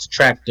person that wants to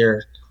track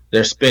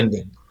their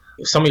spending.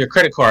 Some of your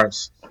credit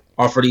cards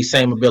offer these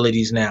same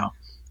abilities now,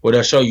 where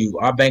they'll show you.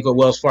 I bank with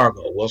Wells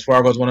Fargo. Wells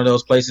Fargo is one of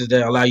those places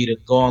that allow you to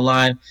go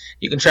online.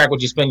 You can track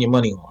what you spend your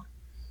money on.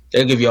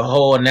 They'll give you a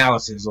whole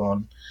analysis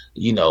on,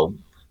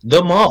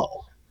 the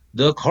mall,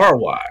 the car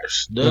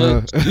wash,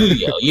 the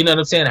studio. You know what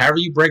I'm saying? However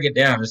you break it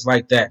down, it's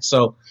like that.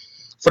 So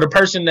for the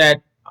person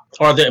that,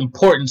 or the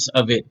importance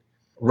of it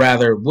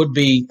rather, would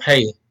be,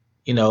 hey,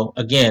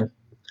 again,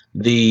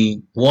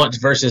 the wants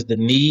versus the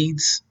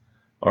needs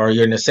or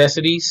your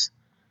necessities.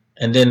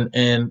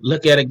 And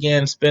look at,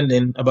 again,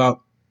 spending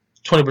about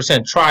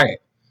 20%. Try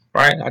it,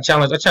 right? I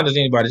challenge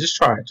anybody. Just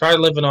try it. Try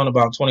living on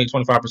about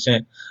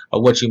 20-25%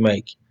 of what you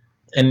make.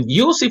 And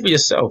you'll see for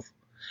yourself.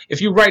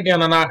 If you write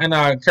down, and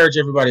I encourage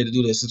everybody to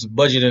do this, it's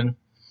budgeting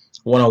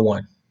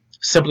 101.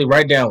 Simply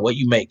write down what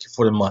you make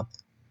for the month.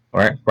 All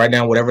right? Write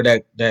down whatever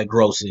that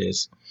gross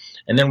is.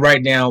 And then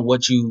write down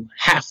what you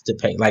have to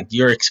pay, like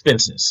your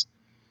expenses.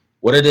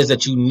 What it is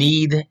that you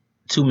need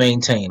to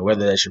maintain,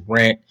 whether that's your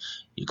rent,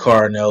 your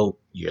car note,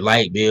 your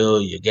light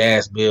bill, your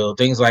gas bill,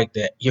 things like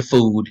that, your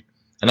food.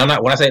 And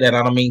when I say that,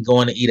 I don't mean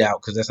going to eat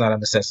out, because that's not a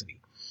necessity.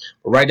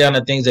 But write down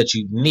the things that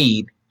you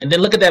need, and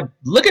then look at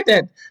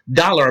that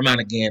dollar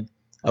amount again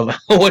of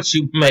what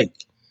you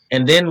make.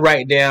 And then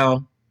write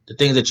down the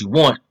things that you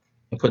want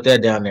and put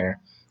that down there.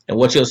 And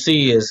what you'll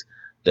see is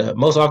that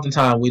most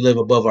oftentimes we live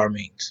above our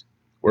means.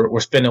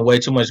 We're spending way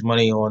too much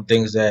money on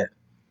things that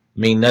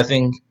mean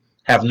nothing,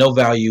 have no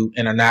value,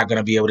 and are not going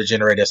to be able to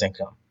generate us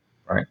income,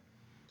 right?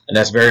 And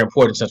that's very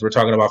important, since we're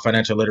talking about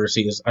financial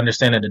literacy, is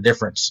understanding the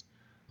difference.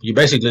 You're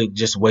basically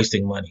just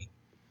wasting money.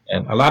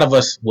 And a lot of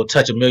us will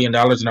touch $1 million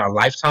in our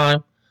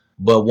lifetime,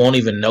 but won't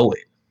even know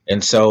it.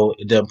 And so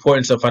the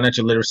importance of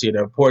financial literacy,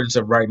 the importance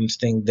of writing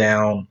things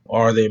down,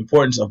 or the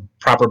importance of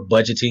proper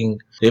budgeting,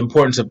 the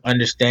importance of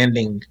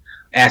understanding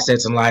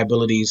assets and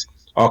liabilities,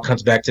 all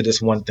comes back to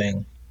this one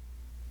thing.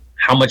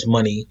 How much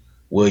money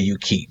will you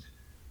keep?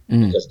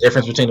 Because the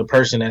difference between the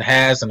person that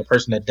has and the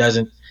person that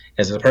doesn't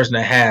is the person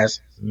that has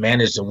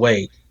managed a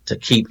way to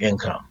keep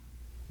income.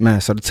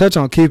 Man, so to touch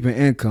on keeping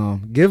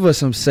income, give us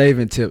some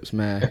saving tips,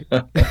 man.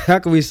 How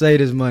can we save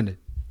this money?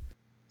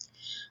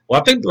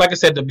 Well, I think, like I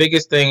said, the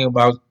biggest thing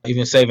about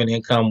even saving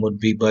income would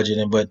be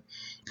budgeting, but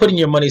putting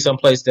your money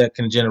someplace that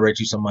can generate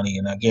you some money.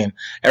 And again,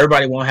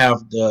 everybody won't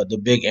have the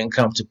big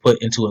income to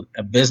put into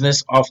a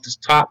business off the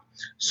top.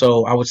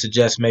 So I would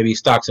suggest maybe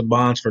stocks and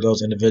bonds for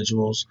those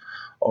individuals,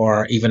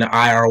 or even an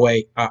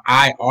IRA,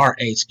 or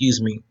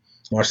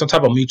some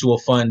type of mutual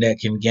fund that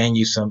can gain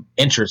you some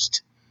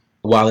interest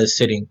while it's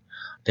sitting.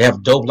 They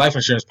have dope life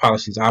insurance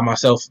policies. I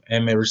myself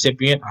am a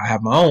recipient. I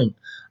have my own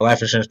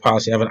life insurance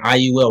policy. I have an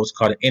IUL. It's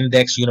called an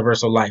Index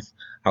Universal Life.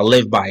 I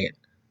live by it.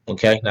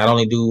 Okay. Not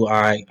only do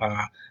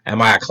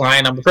am I a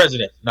client, I'm the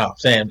president. No, I'm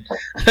saying,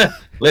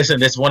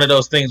 listen, it's one of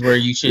those things where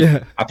you should,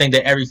 yeah. I think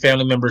that every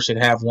family member should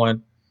have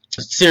one.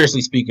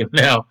 Seriously speaking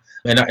now,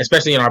 and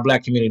especially in our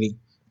Black community,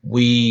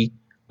 we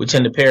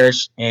tend to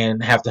perish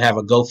and have to have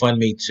a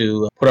GoFundMe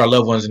to put our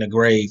loved ones in the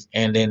grave.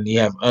 And then you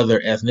have other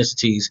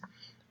ethnicities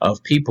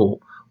of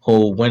people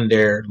who, when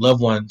their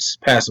loved ones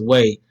pass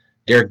away,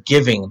 they're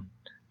giving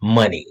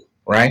money,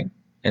 right?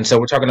 And so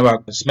we're talking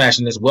about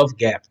smashing this wealth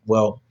gap.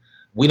 Well,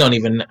 we don't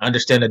even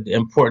understand the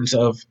importance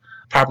of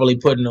properly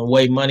putting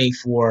away money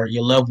for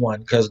your loved one,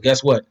 because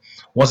guess what?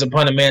 Once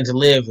upon a man to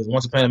live is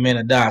once upon a man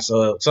to die.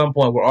 So at some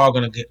point, we're all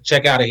going to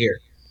check out of here.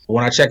 But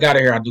when I check out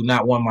of here, I do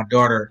not want my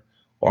daughter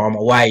or my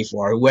wife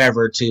or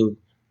whoever to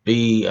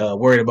be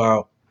worried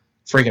about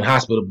freaking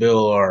hospital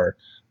bill or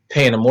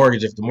paying a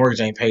mortgage if the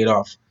mortgage ain't paid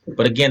off.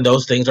 But again,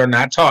 those things are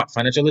not taught.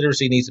 Financial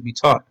literacy needs to be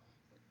taught.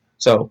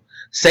 So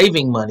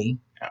saving money,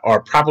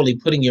 or properly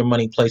putting your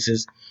money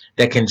places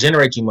that can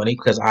generate you money,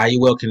 because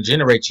IUL can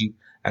generate you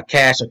a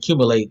cash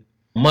accumulate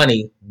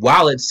money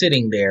while it's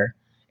sitting there,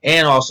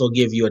 and also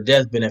give you a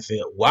death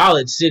benefit while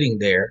it's sitting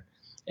there,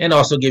 and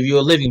also give you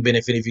a living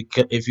benefit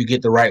if you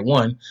get the right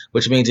one,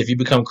 which means if you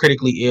become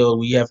critically ill,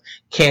 we have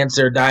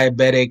cancer,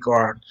 diabetic,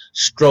 or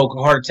stroke,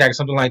 or heart attack,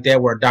 something like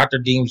that, where a doctor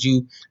deems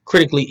you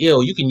critically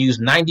ill, you can use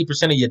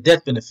 90% of your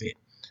death benefit.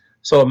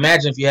 So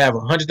imagine if you have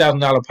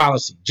 $100,000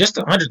 policy, just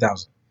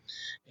 $100,000,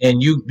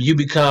 and you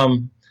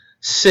become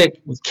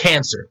sick with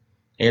cancer,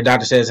 and your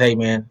doctor says, hey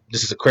man,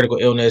 this is a critical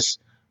illness,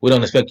 we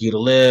don't expect you to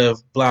live,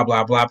 blah,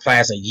 blah, blah,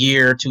 past a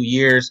year, 2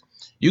 years.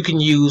 You can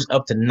use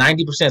up to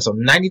 90%. So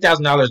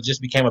 $90,000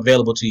 just became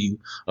available to you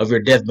of your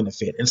death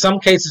benefit. In some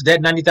cases,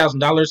 that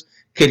 $90,000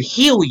 could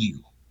heal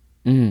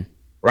you,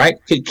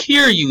 right? Could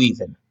cure you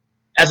even.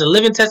 As a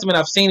living testament,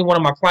 I've seen one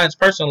of my clients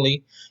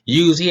personally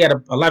use, he had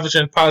a life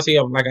insurance policy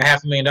of like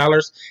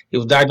 $500,000. He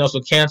was diagnosed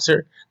with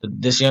cancer.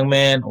 This young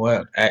man,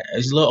 well,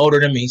 he's a little older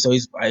than me, so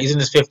he's in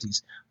his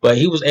 50s. But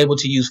he was able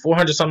to use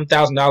 $400-something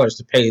thousand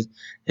to pay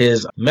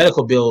his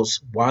medical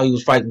bills while he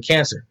was fighting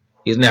cancer.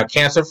 He's now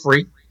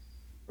cancer-free,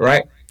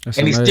 right? That's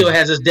and amazing. He still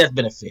has his death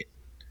benefit,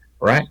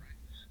 right?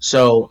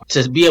 So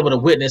to be able to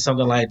witness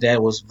something like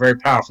that was very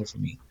powerful for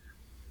me.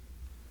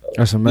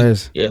 That's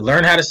amazing. Yeah,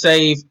 learn how to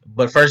save,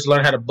 but first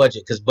learn how to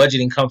budget, because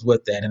budgeting comes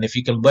with that. And if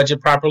you can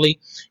budget properly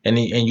and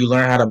you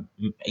learn how to,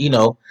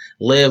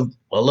 live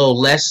a little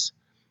less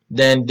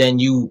than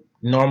you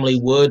normally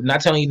would.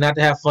 Not telling you not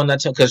to have fun,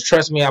 because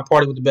trust me, I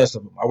party with the best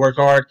of them. I work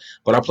hard,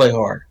 but I play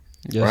hard.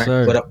 Yes, right?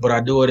 sir. But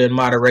I do it in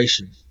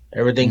moderation.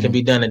 Everything can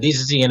be done in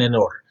decency and in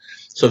order.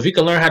 So if you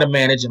can learn how to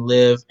manage and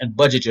live and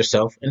budget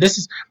yourself, and this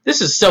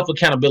is self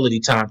accountability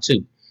time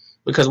too,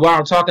 because while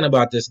I'm talking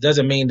about this,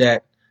 doesn't mean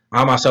that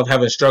I myself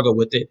haven't struggled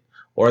with it,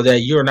 or that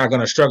you're not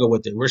going to struggle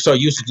with it. We're so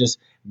used to just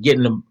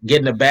getting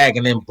the bag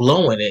and then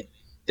blowing it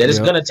that it's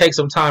going to take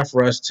some time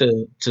for us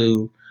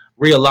to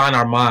realign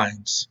our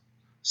minds,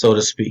 so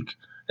to speak.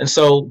 And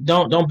so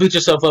don't beat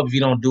yourself up if you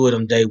don't do it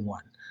on day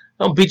one.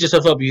 Don't beat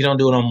yourself up if you don't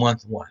do it on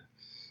month one.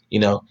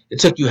 It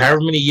took you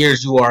however many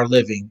years you are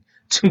living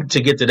to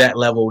get to that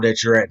level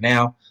that you're at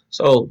now.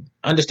 So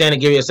understand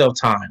and give yourself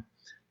time.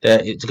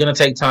 That it's going to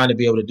take time to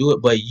be able to do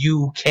it, but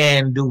you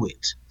can do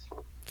it.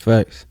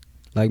 Facts.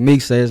 Like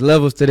Meek says,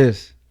 levels to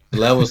this.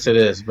 Levels to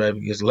this,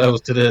 baby. It's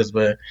levels to this,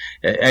 but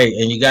hey,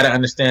 and you got to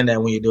understand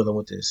that when you're dealing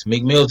with this.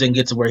 Meek Mills didn't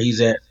get to where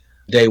he's at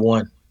day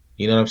one.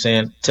 You know what I'm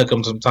saying? Took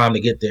him some time to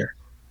get there.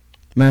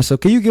 Man, so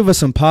can you give us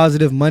some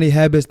positive money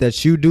habits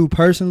that you do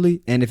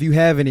personally? And if you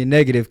have any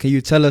negative, can you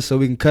tell us so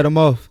we can cut them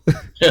off?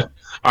 Yeah.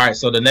 All right.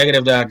 So the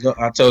negative that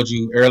I told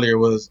you earlier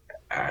was,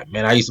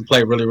 man, I used to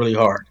play really, really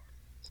hard.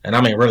 And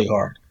I mean really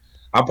hard.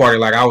 I partied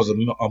like I was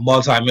a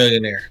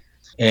multi-millionaire.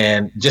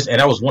 And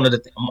that was one of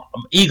the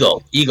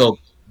ego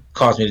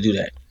caused me to do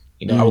that.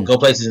 I would go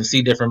places and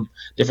see different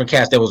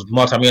cats that was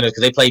multi-millionaires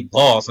because they played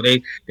ball. So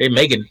they're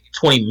making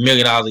 $20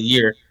 million a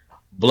year,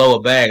 blow a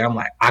bag. I'm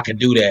like, I can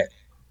do that.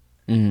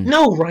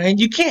 No, Ryan,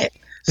 you can't.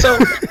 So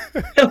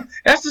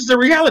that's just the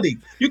reality.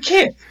 You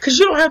can't, because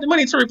you don't have the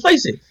money to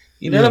replace it.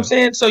 You know what I'm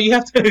saying? So you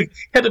have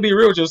to be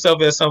real with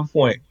yourself at some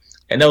point.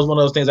 And that was one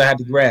of those things I had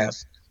to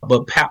grasp.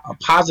 But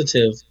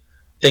positive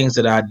things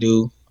that I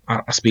do,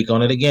 I speak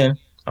on it again.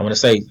 I'm going to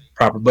say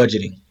proper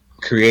budgeting,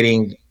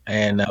 creating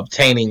and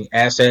obtaining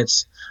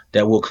assets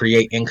that will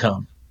create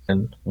income.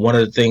 And one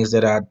of the things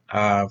that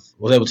I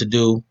was able to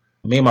do,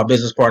 me and my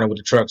business partner with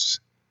the trucks,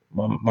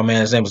 my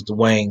man's name was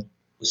Dwayne.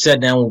 We sat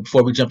down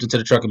before we jumped into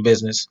the trucking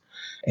business,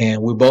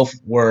 and we both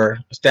were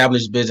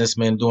established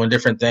businessmen doing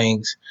different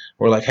things.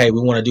 We're like, hey,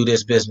 we want to do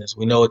this business.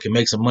 We know it can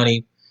make some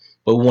money,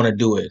 but we want to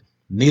do it.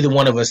 Neither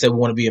one of us said we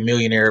want to be a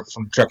millionaire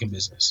from the trucking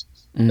business.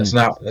 That's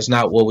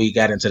not what we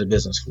got into the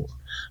business for.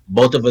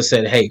 Both of us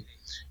said, hey,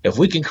 if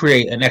we can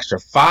create an extra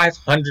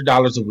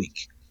 $500 a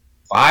week,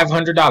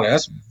 $500,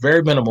 that's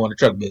very minimal in the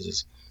truck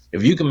business.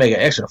 If you can make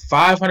an extra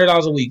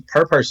 $500 a week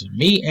per person,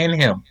 me and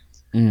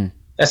him,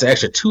 that's an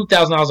extra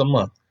 $2,000 a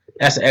month.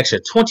 That's an extra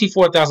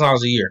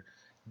 $24,000 a year.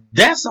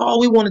 That's all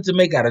we wanted to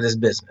make out of this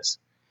business,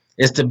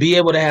 is to be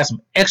able to have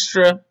some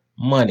extra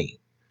money.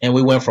 And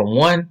we went from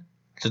 1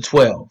 to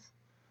 12,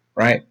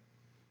 right?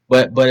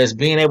 But it's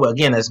being able,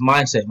 again, it's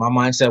mindset. My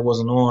mindset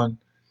wasn't on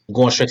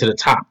going straight to the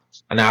top.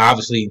 And now,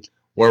 obviously,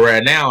 where we're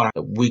at now,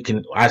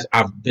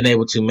 I've been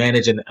able to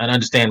manage and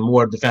understand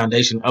more of the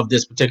foundation of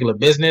this particular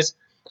business.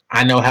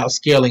 I know how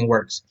scaling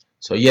works.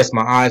 So yes,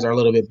 my eyes are a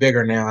little bit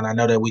bigger now, and I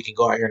know that we can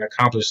go out here and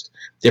accomplish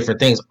different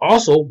things.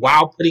 Also,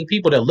 while putting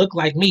people that look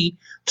like me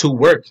to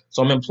work.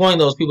 So I'm employing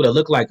those people that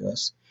look like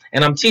us,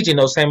 and I'm teaching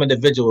those same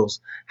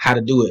individuals how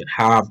to do it,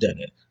 how I've done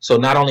it. So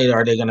not only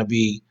are they going to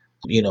be,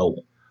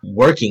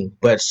 working,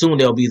 but soon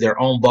they'll be their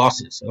own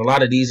bosses. And a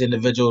lot of these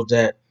individuals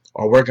that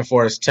are working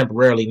for us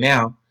temporarily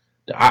now,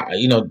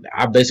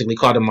 I basically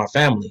call them my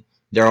family.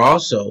 They're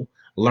also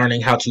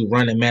learning how to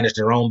run and manage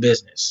their own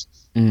business.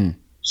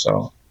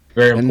 So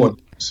very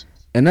important.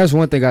 And that's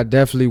one thing I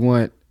definitely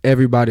want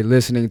everybody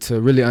listening to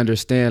really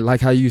understand.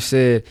 Like how you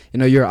said,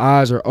 your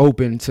eyes are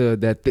open to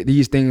that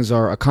these things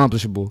are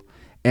accomplishable.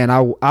 And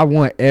I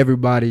want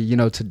everybody,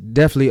 to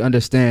definitely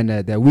understand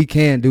that we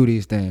can do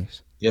these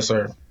things. Yes,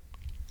 sir.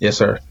 Yes,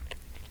 sir.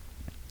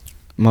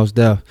 Most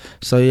definitely.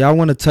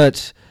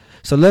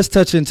 So let's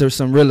touch into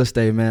some real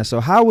estate, man. So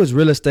how is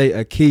real estate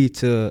a key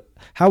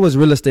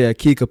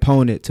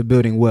component to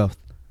building wealth?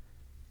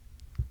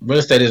 Real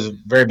estate is a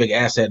very big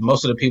asset.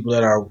 Most of the people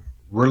that are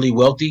really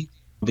wealthy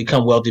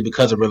become wealthy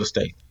because of real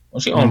estate.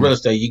 Once you own real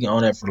estate, you can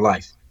own that for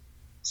life.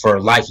 For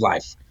life.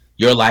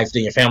 Your life,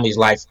 then your family's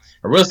life.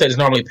 And real estate is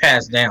normally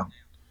passed down.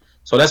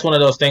 So that's one of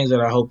those things that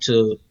I hope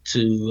to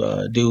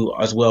do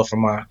as well for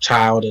my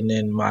child and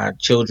then my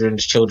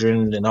children's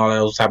children and all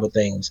those type of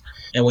things.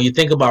 And when you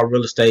think about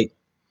real estate,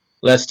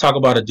 let's talk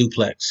about a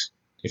duplex.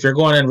 If you're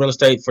going in real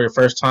estate for your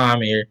first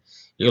time,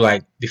 you're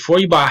like, before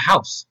you buy a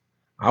house,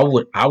 I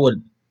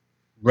would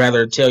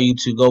rather tell you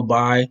to go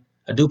buy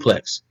a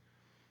duplex,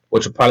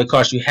 which will probably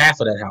cost you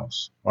half of that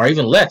house or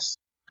even less.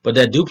 But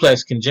that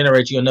duplex can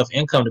generate you enough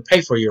income to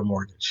pay for your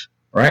mortgage,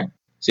 right?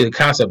 See the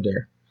concept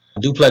there. A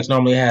duplex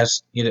normally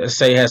has, let's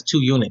say it has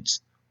 2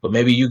 units, but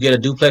maybe you get a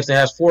duplex that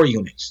has 4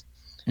 units.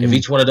 If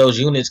each one of those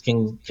units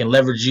can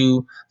leverage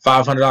you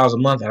 $500 a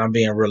month, and I'm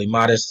being really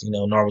modest,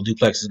 normal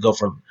duplexes go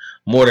for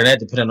more than that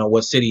depending on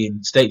what city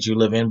and state you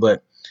live in.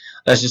 But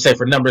let's just say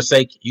for numbers'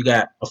 sake, you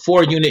got a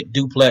 4-unit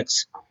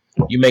duplex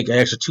You make an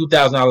extra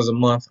 $2,000 a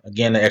month.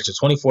 Again, an extra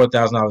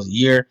 $24,000 a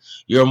year.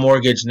 Your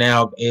mortgage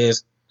now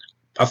is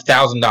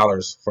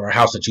 $1,000 for a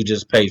house that you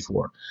just paid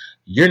for.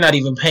 You're not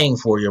even paying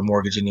for your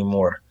mortgage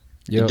anymore.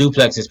 Yep. The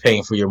duplex is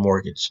paying for your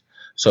mortgage.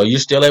 So you're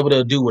still able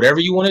to do whatever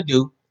you want to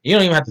do. You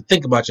don't even have to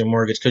think about your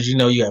mortgage because you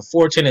know you have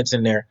 4 tenants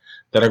in there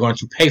that are going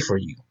to pay for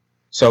you.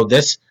 So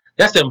that's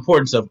the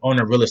importance of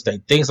owning real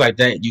estate. Things like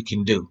that you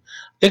can do.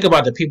 Think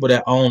about the people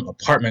that own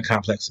apartment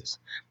complexes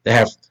that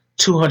have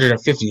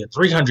 250 or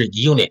 300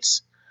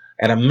 units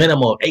at a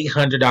minimum of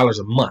 $800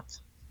 a month.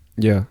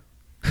 Yeah.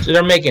 So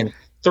they're making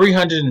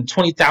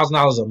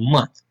 $320,000 a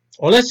month.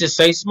 Or let's just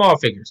say small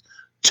figures.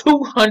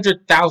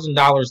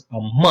 $200,000 a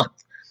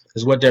month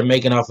is what they're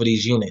making off of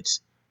these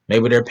units.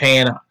 Maybe they're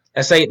paying,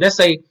 let's say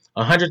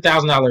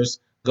 $100,000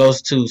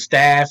 goes to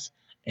staff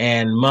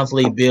and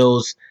monthly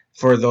bills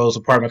for those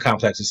apartment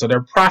complexes. So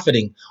they're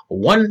profiting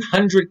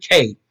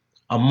 $100K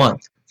a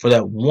month for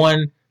that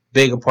one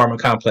big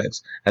apartment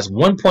complex. That's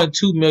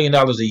 $1.2 million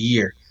a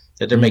year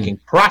that they're making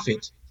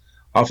profit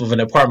off of an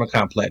apartment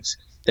complex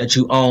that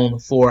you own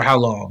for how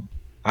long?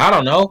 I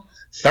don't know,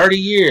 30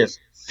 years,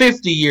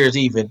 50 years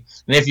even.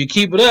 And if you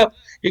keep it up,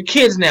 your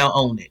kids now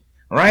own it,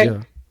 right?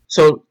 Yeah.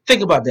 So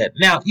think about that.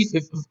 Now,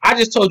 if I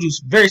just told you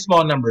very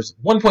small numbers,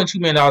 $1.2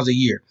 million a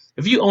year.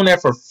 If you own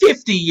that for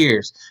 50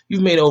 years,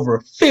 you've made over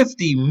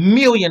 $50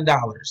 million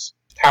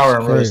power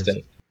in real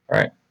estate,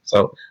 right?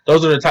 So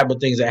those are the type of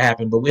things that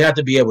happen, but we have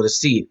to be able to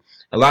see it.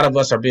 A lot of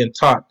us are being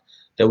taught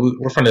that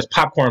we're from this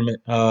popcorn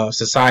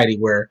society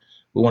where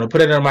we want to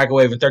put it in a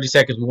microwave in 30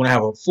 seconds. We want to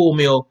have a full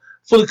meal,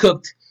 fully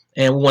cooked,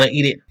 and we want to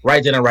eat it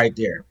right then and right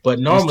there. But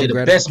normally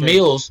the best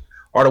meals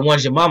are the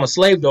ones your mama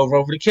slaved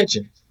over the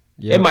kitchen.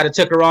 Yep. It might have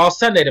took her all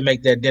Sunday to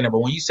make that dinner, but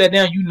when you sat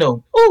down, you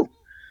know, ooh,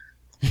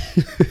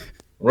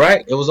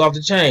 right? It was off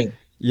the chain.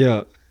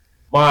 Yeah.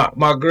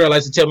 My girl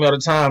likes to tell me all the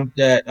time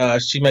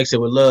that she makes it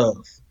with love.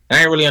 I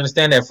didn't really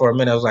understand that for a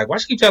minute. I was like, why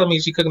she keep telling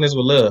me she cooking this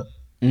with love?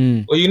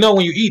 Well, you know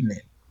when you're eating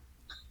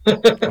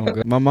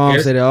it. My mom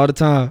said it all the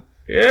time.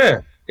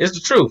 Yeah, it's the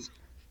truth.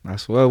 I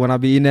swear, when I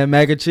be eating that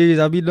mac and cheese,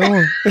 I be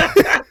doing.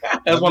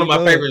 That's one of my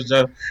favorites,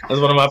 Joe.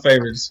 That's one of my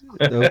favorites.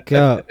 No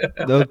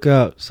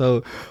cap.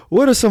 So,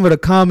 what are some of the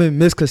common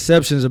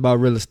misconceptions about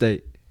real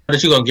estate?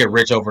 That you're going to get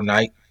rich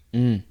overnight.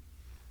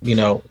 You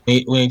know,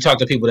 when you talk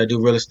to people that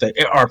do real estate,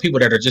 or people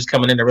that are just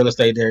coming into real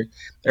estate,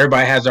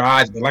 everybody has their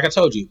eyes. But like I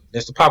told you,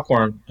 it's the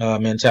popcorn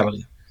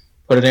mentality.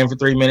 Put it in for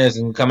 3 minutes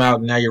and come out,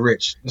 and now you're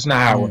rich. That's not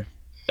how it works.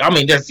 I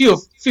mean, there's a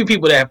few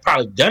people that have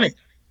probably done it.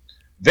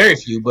 Very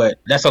few, but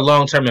that's a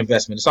long-term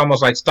investment. It's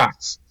almost like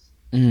stocks.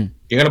 You're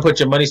going to put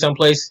your money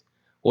someplace.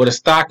 Well, the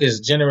stock is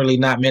generally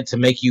not meant to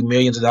make you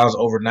millions of dollars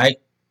overnight.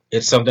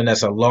 It's something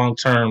that's a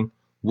long-term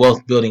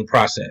wealth-building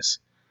process.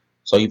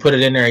 So you put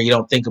it in there and you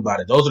don't think about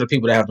it. Those are the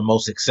people that have the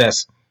most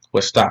success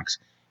with stocks.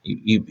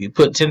 You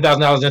put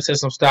 $10,000 into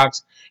some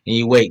stocks and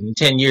you wait. In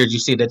 10 years, you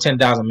see that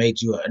 $10,000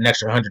 made you an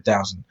extra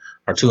 $100,000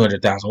 or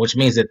 $200,000, which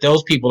means that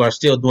those people are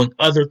still doing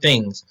other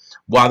things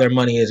while their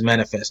money is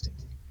manifesting.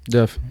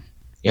 Definitely.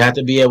 You have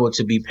to be able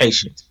to be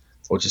patient,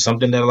 which is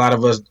something that a lot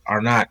of us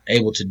are not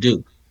able to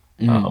do.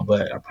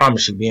 But I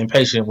promise you, being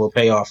patient will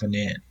pay off in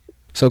the end.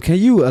 So can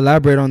you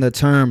elaborate on the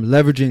term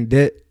leveraging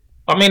debt?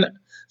 I mean,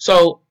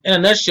 so in a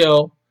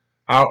nutshell,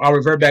 I'll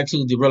revert back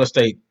to the real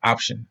estate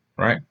option,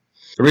 right?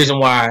 The reason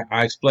why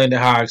I explained it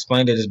how I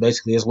explained it is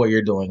basically is what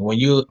you're doing. When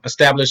you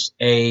establish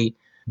a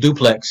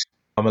duplex,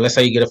 let's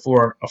say you get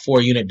a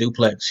four unit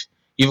duplex,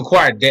 you've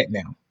acquired debt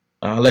now.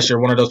 Unless you're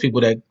one of those people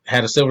that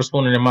had a silver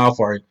spoon in their mouth,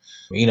 or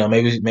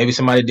maybe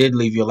somebody did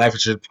leave you a life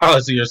insurance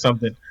policy or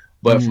something.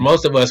 But for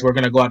most of us, we're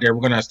going to go out there,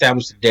 we're going to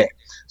establish the debt.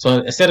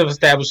 So instead of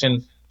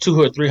establishing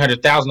 $200,000 or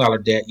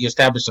 $300,000 debt, you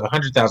establish a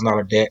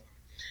 $100,000 debt,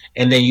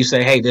 and then you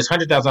say, hey, this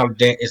 $100,000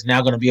 debt is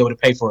now going to be able to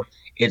pay for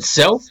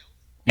itself,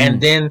 and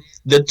then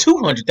the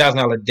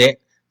 $200,000 debt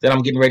that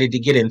I'm getting ready to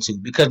get into,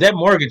 because that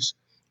mortgage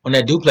on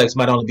that duplex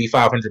might only be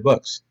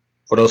 $500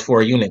 for those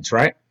 4 units,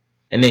 right?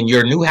 And then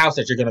your new house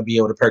that you're going to be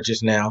able to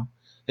purchase now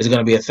is going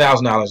to be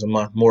 $1,000 a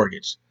month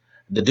mortgage.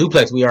 The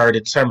duplex we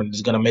already determined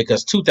is going to make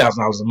us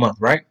 $2,000 a month,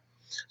 right?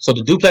 So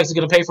the duplex is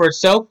going to pay for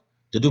itself.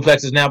 The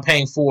duplex is now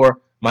paying for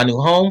my new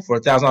home for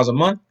 $1,000 a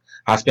month.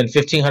 I spend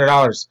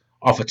 $1,500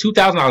 off of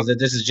 $2,000 that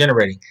this is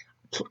generating.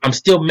 I'm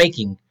still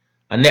making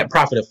a net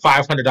profit of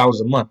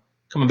 $500 a month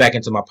coming back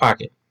into my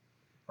pocket,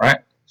 right?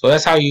 So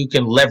that's how you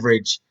can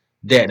leverage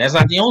debt. That's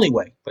not the only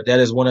way, but that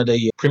is one of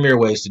the premier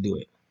ways to do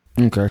it.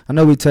 Okay. I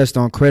know we touched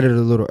on credit a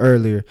little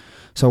earlier.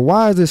 So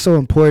why is it so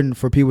important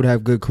for people to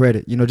have good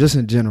credit, just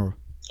in general?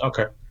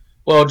 Okay.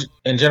 Well,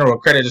 in general,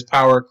 credit is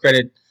power.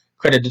 Credit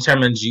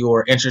determines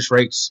your interest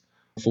rates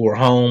for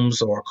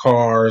homes or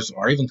cars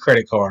or even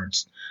credit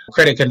cards.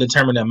 Credit can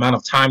determine the amount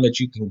of time that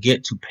you can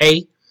get to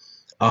pay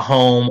a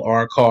home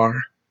or a car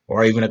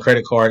or even a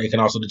credit card. It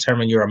can also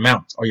determine your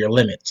amount or your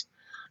limit.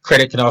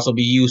 Credit can also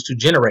be used to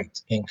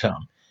generate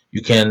income.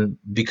 You can,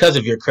 because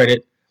of your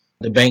credit,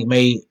 the bank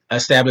may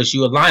establish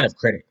you a line of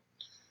credit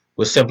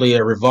with simply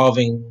a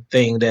revolving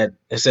thing that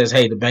it says,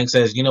 hey, the bank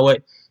says, you know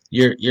what,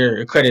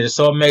 your credit is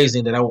so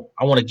amazing that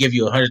I want to give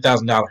you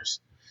 $100,000.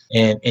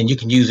 and you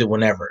can use it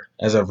whenever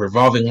as a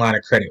revolving line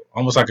of credit,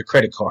 almost like a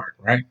credit card,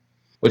 right?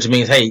 Which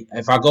means, hey,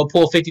 if I go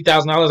pull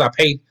 $50,000, I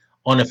paid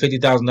on the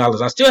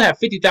 $50,000. I still have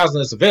 $50,000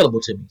 that's available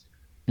to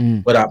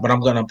me, but I'm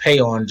gonna pay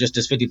on just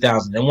this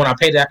 $50,000. And when I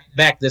pay that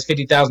back, this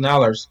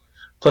 $50,000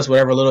 plus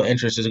whatever little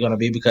interest is gonna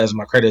be, because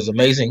my credit is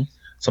amazing,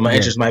 so my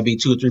interest might be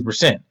 2 or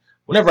 3%.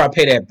 Whenever I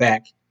pay that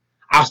back,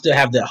 I'll still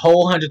have the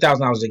whole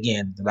 $100,000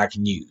 again that I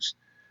can use.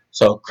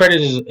 So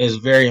credit is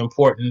very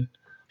important.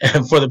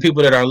 And for the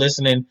people that are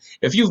listening,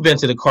 if you've been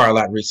to the car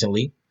lot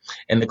recently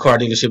and the car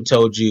dealership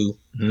told you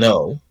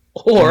no,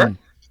 or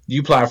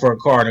you applied for a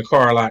car and the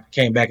car lot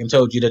came back and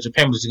told you that your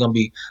payment is going to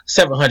be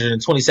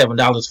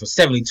 $727 for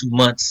 72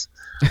 months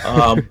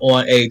on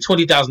a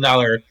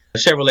 $20,000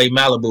 Chevrolet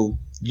Malibu,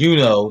 you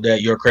know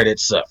that your credit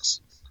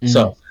sucks.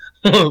 So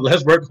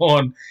let's work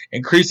on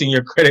increasing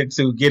your credit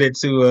to get it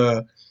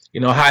to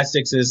high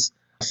sixes,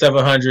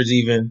 700s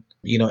even,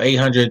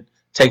 800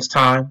 takes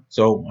time.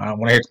 So I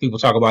want to hear people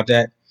talk about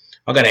that.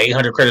 I got an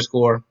 800 credit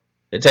score.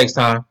 It takes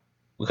time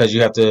because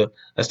you have to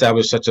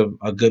establish such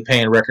a good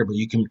paying record, but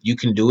you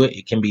can do it.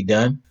 It can be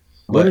done.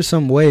 What are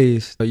some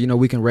ways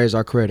we can raise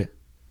our credit?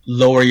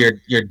 Lower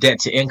your debt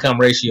to income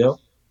ratio.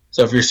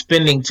 So if you're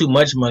spending too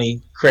much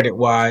money credit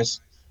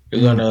wise,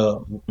 you're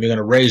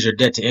gonna raise your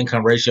debt to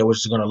income ratio, which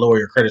is gonna lower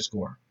your credit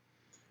score.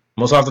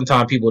 Most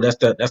oftentimes, people that's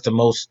the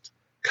most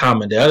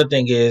common. The other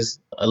thing is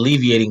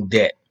alleviating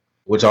debt,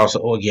 which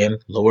also again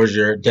lowers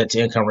your debt to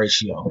income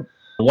ratio.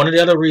 One of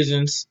the other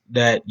reasons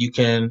that you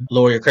can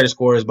lower your credit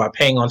score is by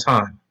paying on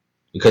time.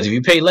 Because if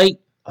you pay late,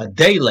 a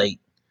day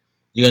late,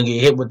 you're going to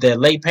get hit with that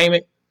late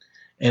payment,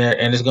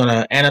 and it's going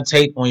to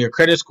annotate on your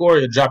credit score.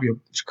 You'll drop your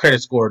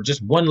credit score.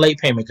 Just one late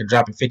payment can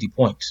drop you 50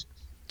 points.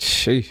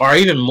 Sheesh. Or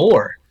even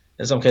more.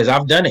 In some cases,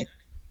 I've done it.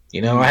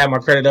 I had my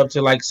credit up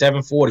to like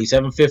 740,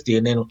 750,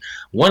 and then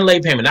one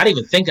late payment, not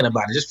even thinking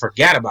about it, just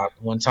forgot about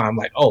it one time,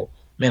 like, oh,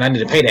 man, I need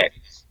to pay that.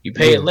 You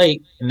pay it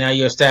late, and now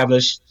you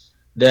establish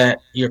that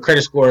your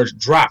credit score has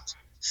dropped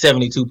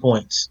 72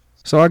 points.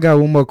 So I got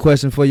one more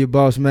question for you,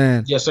 boss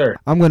man. Yes, sir.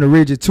 I'm going to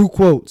read you 2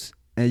 quotes,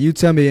 and you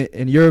tell me,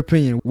 in your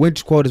opinion,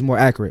 which quote is more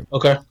accurate.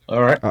 Okay.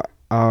 All right.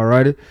 All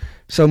righty.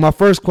 So my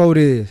first quote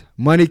is,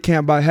 money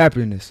can't buy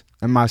happiness.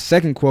 And my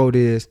second quote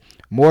is,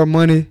 more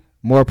money,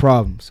 more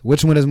problems.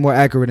 Which one is more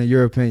accurate in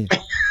your opinion?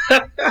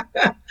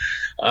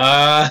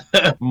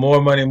 More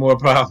money, more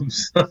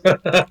problems. All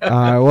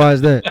right. Why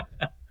is that?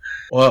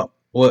 Well,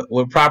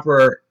 with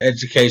proper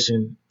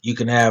education, you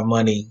can have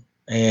money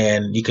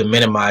and you can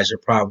minimize your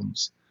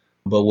problems.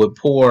 But with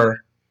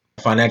poor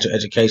financial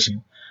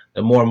education,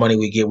 the more money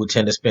we get, we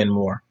tend to spend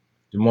more.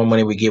 The more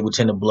money we get, we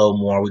tend to blow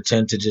more. We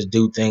tend to just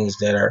do things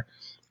that are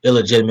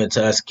illegitimate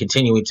to us,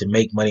 continuing to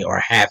make money or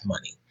have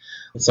money.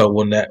 So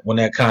when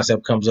that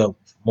concept comes up,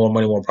 more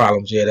money, more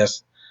problems,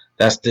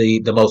 that's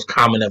the most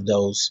common of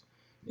those,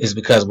 is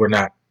because we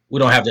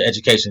don't have the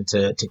education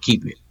to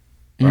keep it.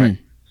 Right.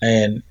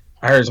 And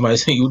I heard somebody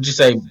say, would you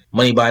say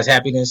money buys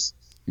happiness?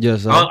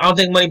 Yes, sir. I don't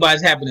think money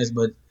buys happiness,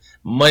 but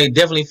money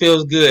definitely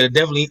feels good.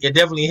 It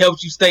definitely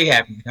helps you stay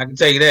happy. I can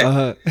tell you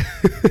that.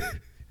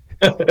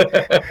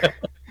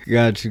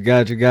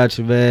 Got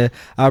you, man.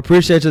 I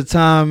appreciate your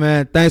time,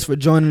 man. Thanks for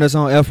joining us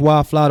on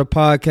FY Fly the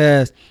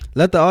podcast.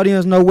 Let the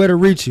audience know where to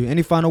reach you.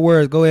 Any final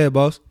words? Go ahead,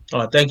 boss.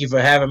 Thank you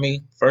for having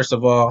me, first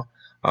of all.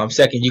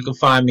 Second, you can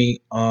find me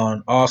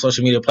on all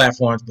social media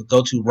platforms, but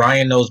go to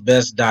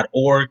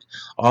RyanKnowsBest.org.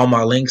 All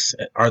my links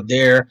are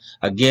there.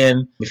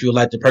 Again, if you would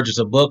like to purchase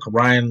a book,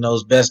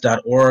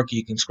 RyanKnowsBest.org.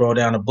 You can scroll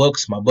down to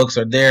books. My books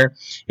are there.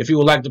 If you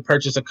would like to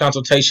purchase a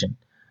consultation,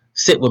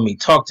 sit with me,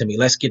 talk to me.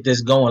 Let's get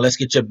this going. Let's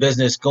get your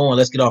business going.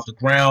 Let's get off the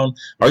ground.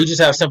 Or you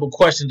just have simple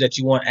questions that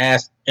you want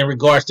asked in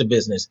regards to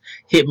business.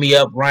 Hit me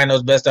up,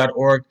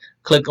 RyanKnowsBest.org.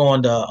 Click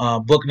on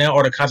the book now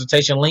or the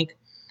consultation link.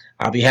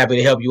 I'll be happy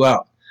to help you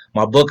out.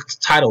 My book is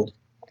titled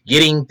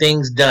Getting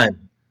Things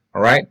Done.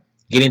 All right?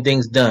 Getting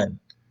Things Done.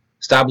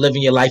 Stop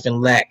living your life in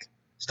lack.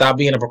 Stop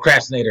being a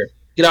procrastinator.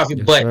 Get off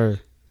your butt. Sir.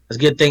 Let's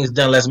get things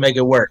done. Let's make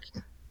it work.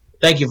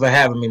 Thank you for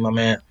having me, my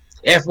man.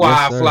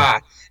 FYI Fly.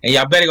 And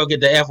y'all better go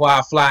get the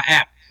FYI Fly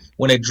app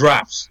when it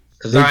drops,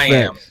 because I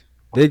am.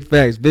 Big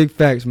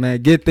facts,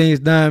 man. Get things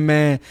done,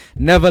 man.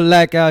 Never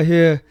lack out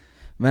here.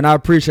 Man, I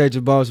appreciate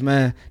you, boss,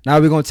 man.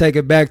 Now we're going to take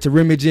it back to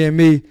Remy G and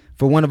me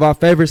for one of our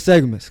favorite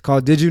segments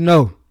called Did You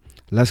Know?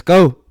 Let's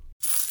go.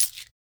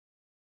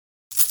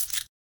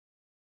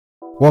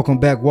 Welcome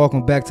back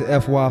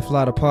to FY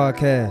Fly the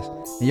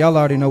podcast. And y'all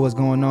already know what's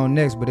going on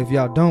next, but if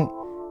y'all don't,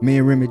 me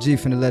and Remy G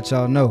finna let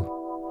y'all know.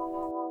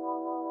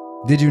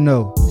 Did you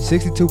know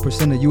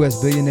 62% of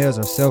U.S. billionaires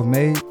are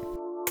self-made?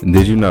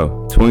 Did you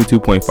know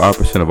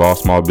 22.5% of all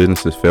small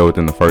businesses fail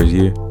within the first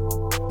year?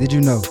 Did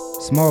you know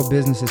small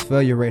businesses'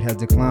 failure rate has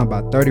declined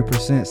by 30%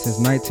 since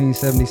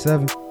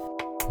 1977?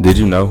 Did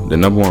you know the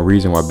number one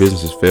reason why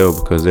businesses fail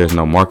because there's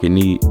no market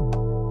need?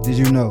 Did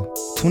you know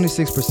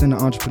 26%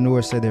 of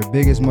entrepreneurs say their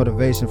biggest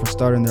motivation for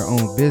starting their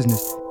own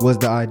business was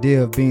the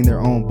idea of being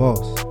their own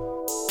boss?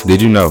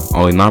 Did you know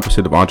only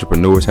 9% of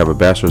entrepreneurs have a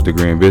bachelor's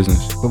degree in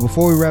business? But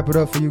before we wrap it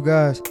up for you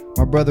guys,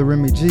 my brother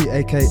Remy G,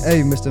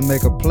 aka Mr.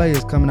 Make a Play,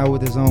 is coming out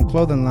with his own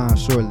clothing line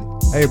shortly.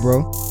 Hey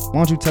bro, why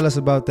don't you tell us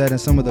about that and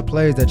some of the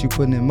plays that you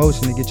putting in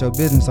motion to get your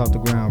business off the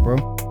ground, bro?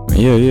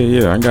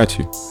 Yeah, I got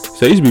you.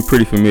 So you should be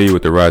pretty familiar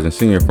with the Rising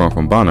Senior Fund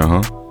from Bonner,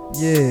 huh?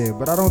 Yeah,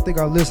 but I don't think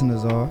our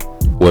listeners are.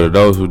 Well, to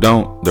those who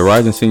don't, the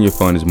Rising Senior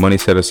Fund is money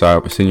set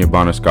aside for senior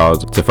Bonner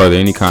scholars to further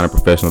any kind of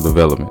professional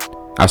development.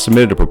 I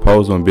submitted a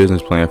proposal and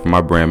business plan for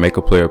my brand Make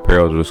a Play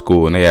apparel to the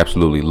school, and they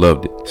absolutely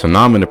loved it. So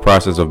now I'm in the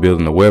process of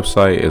building a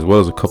website as well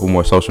as a couple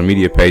more social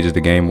media pages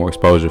to gain more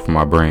exposure for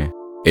my brand.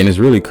 And it's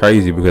really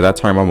crazy because I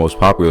turned my most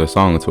popular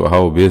song into a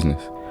whole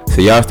business.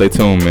 So y'all stay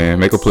tuned, man.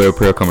 Make a Play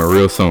apparel coming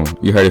real soon.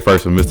 You heard it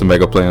first from Mr.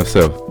 Make a Play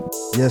himself.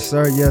 Yes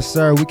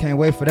sir, we can't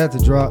wait for that to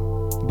drop.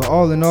 But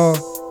all in all,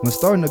 when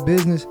starting a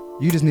business,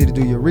 you just need to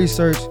do your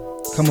research,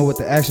 come up with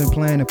the action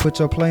plan, and put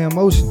your play in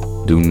motion.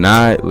 Do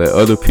not let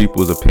other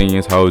people's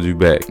opinions hold you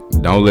back.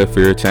 Don't let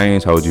fear of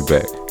change hold you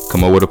back.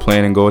 Come up with a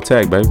plan and go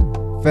attack, baby.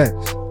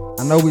 Facts.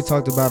 I know we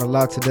talked about a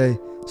lot today,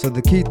 so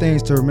the key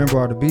things to remember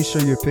are to be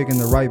sure you're picking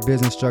the right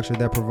business structure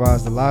that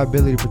provides the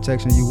liability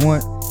protection you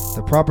want,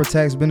 the proper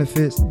tax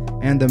benefits,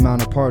 and the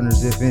amount of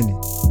partners, if any.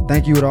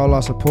 Thank you to all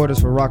our supporters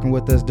for rocking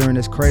with us during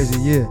this crazy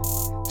year.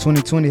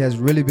 2020 has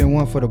really been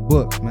one for the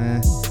books,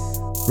 man.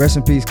 Rest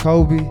in peace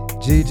Kobe,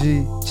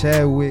 Gigi,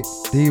 Chadwick,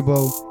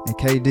 Debo, and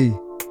KD.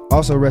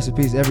 Also rest in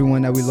peace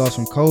everyone that we lost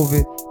from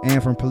COVID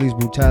and from police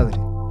brutality.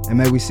 And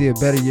may we see a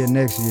better year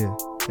next year.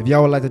 If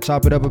y'all would like to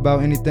chop it up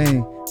about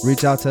anything,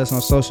 reach out to us on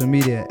social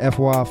media at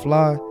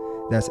FYIFly,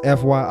 that's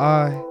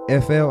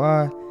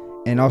FYIFLI,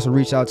 and also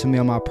reach out to me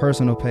on my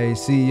personal page,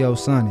 CEO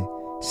Sonny,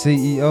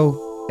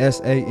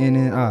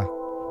 CEOSANNI.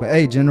 But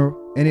hey, General,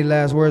 any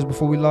last words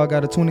before we log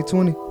out of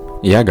 2020?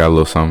 Yeah, I got a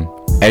little something.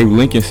 Abe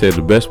Lincoln said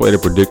the best way to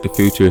predict the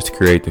future is to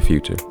create the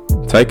future.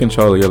 Take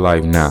control of your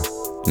life now.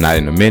 Not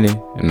in a minute,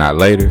 and not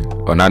later,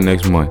 or not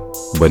next month,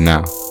 but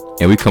now.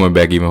 And we coming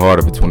back even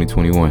harder for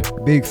 2021.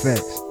 Big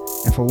facts.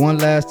 And for one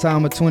last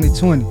time of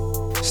 2020,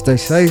 stay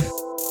safe,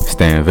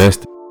 stay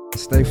invested, and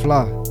stay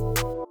fly.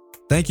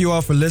 Thank you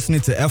all for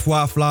listening to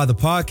FY Fly the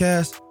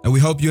podcast, and we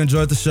hope you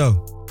enjoyed the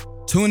show.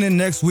 Tune in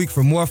next week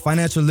for more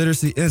financial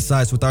literacy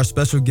insights with our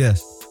special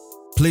guest.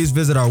 Please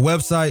visit our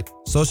website,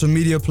 social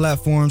media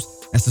platforms,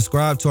 and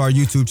subscribe to our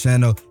YouTube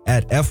channel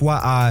at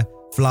FYI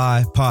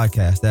Fly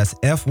Podcast. That's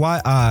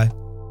FYIFLI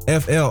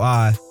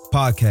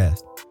Podcast.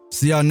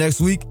 See y'all next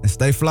week and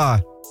stay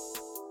fly.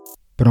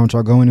 But don't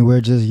y'all go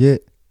anywhere just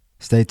yet.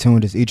 Stay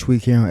tuned as each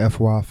week here on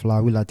FYI Fly,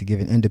 we like to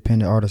give an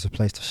independent artist a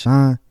place to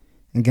shine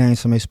and gain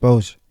some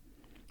exposure.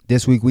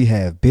 This week we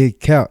have Big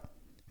Cap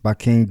by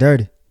King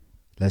Dirty.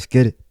 Let's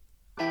get it.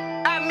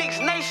 I mix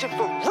nation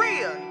for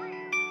real.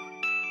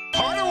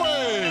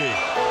 Hardaway.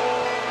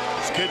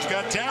 This kid's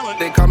got talent.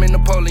 They call me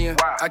Napoleon.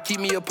 I keep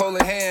me a pole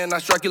in hand. I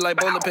strike you like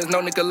bowling pins,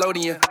 no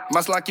Nickelodeon.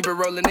 My slot keep it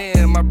rolling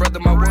in. My brother,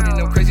 my warning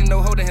them. Crazy,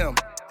 no holding him.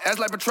 Ass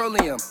like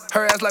petroleum,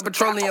 her ass like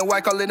petroleum.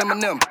 White call it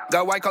Eminem,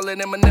 got white call it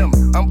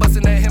Eminem. I'm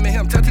busting at him and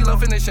him, tell T-Lo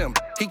finish him.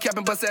 He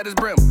capping bust at his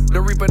brim. The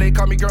Reaper, they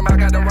call me Grim, I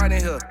got them right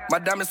in here. My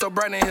diamond so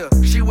bright in here.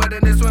 She wetter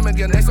than swimming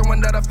again, ain't someone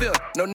that I feel. No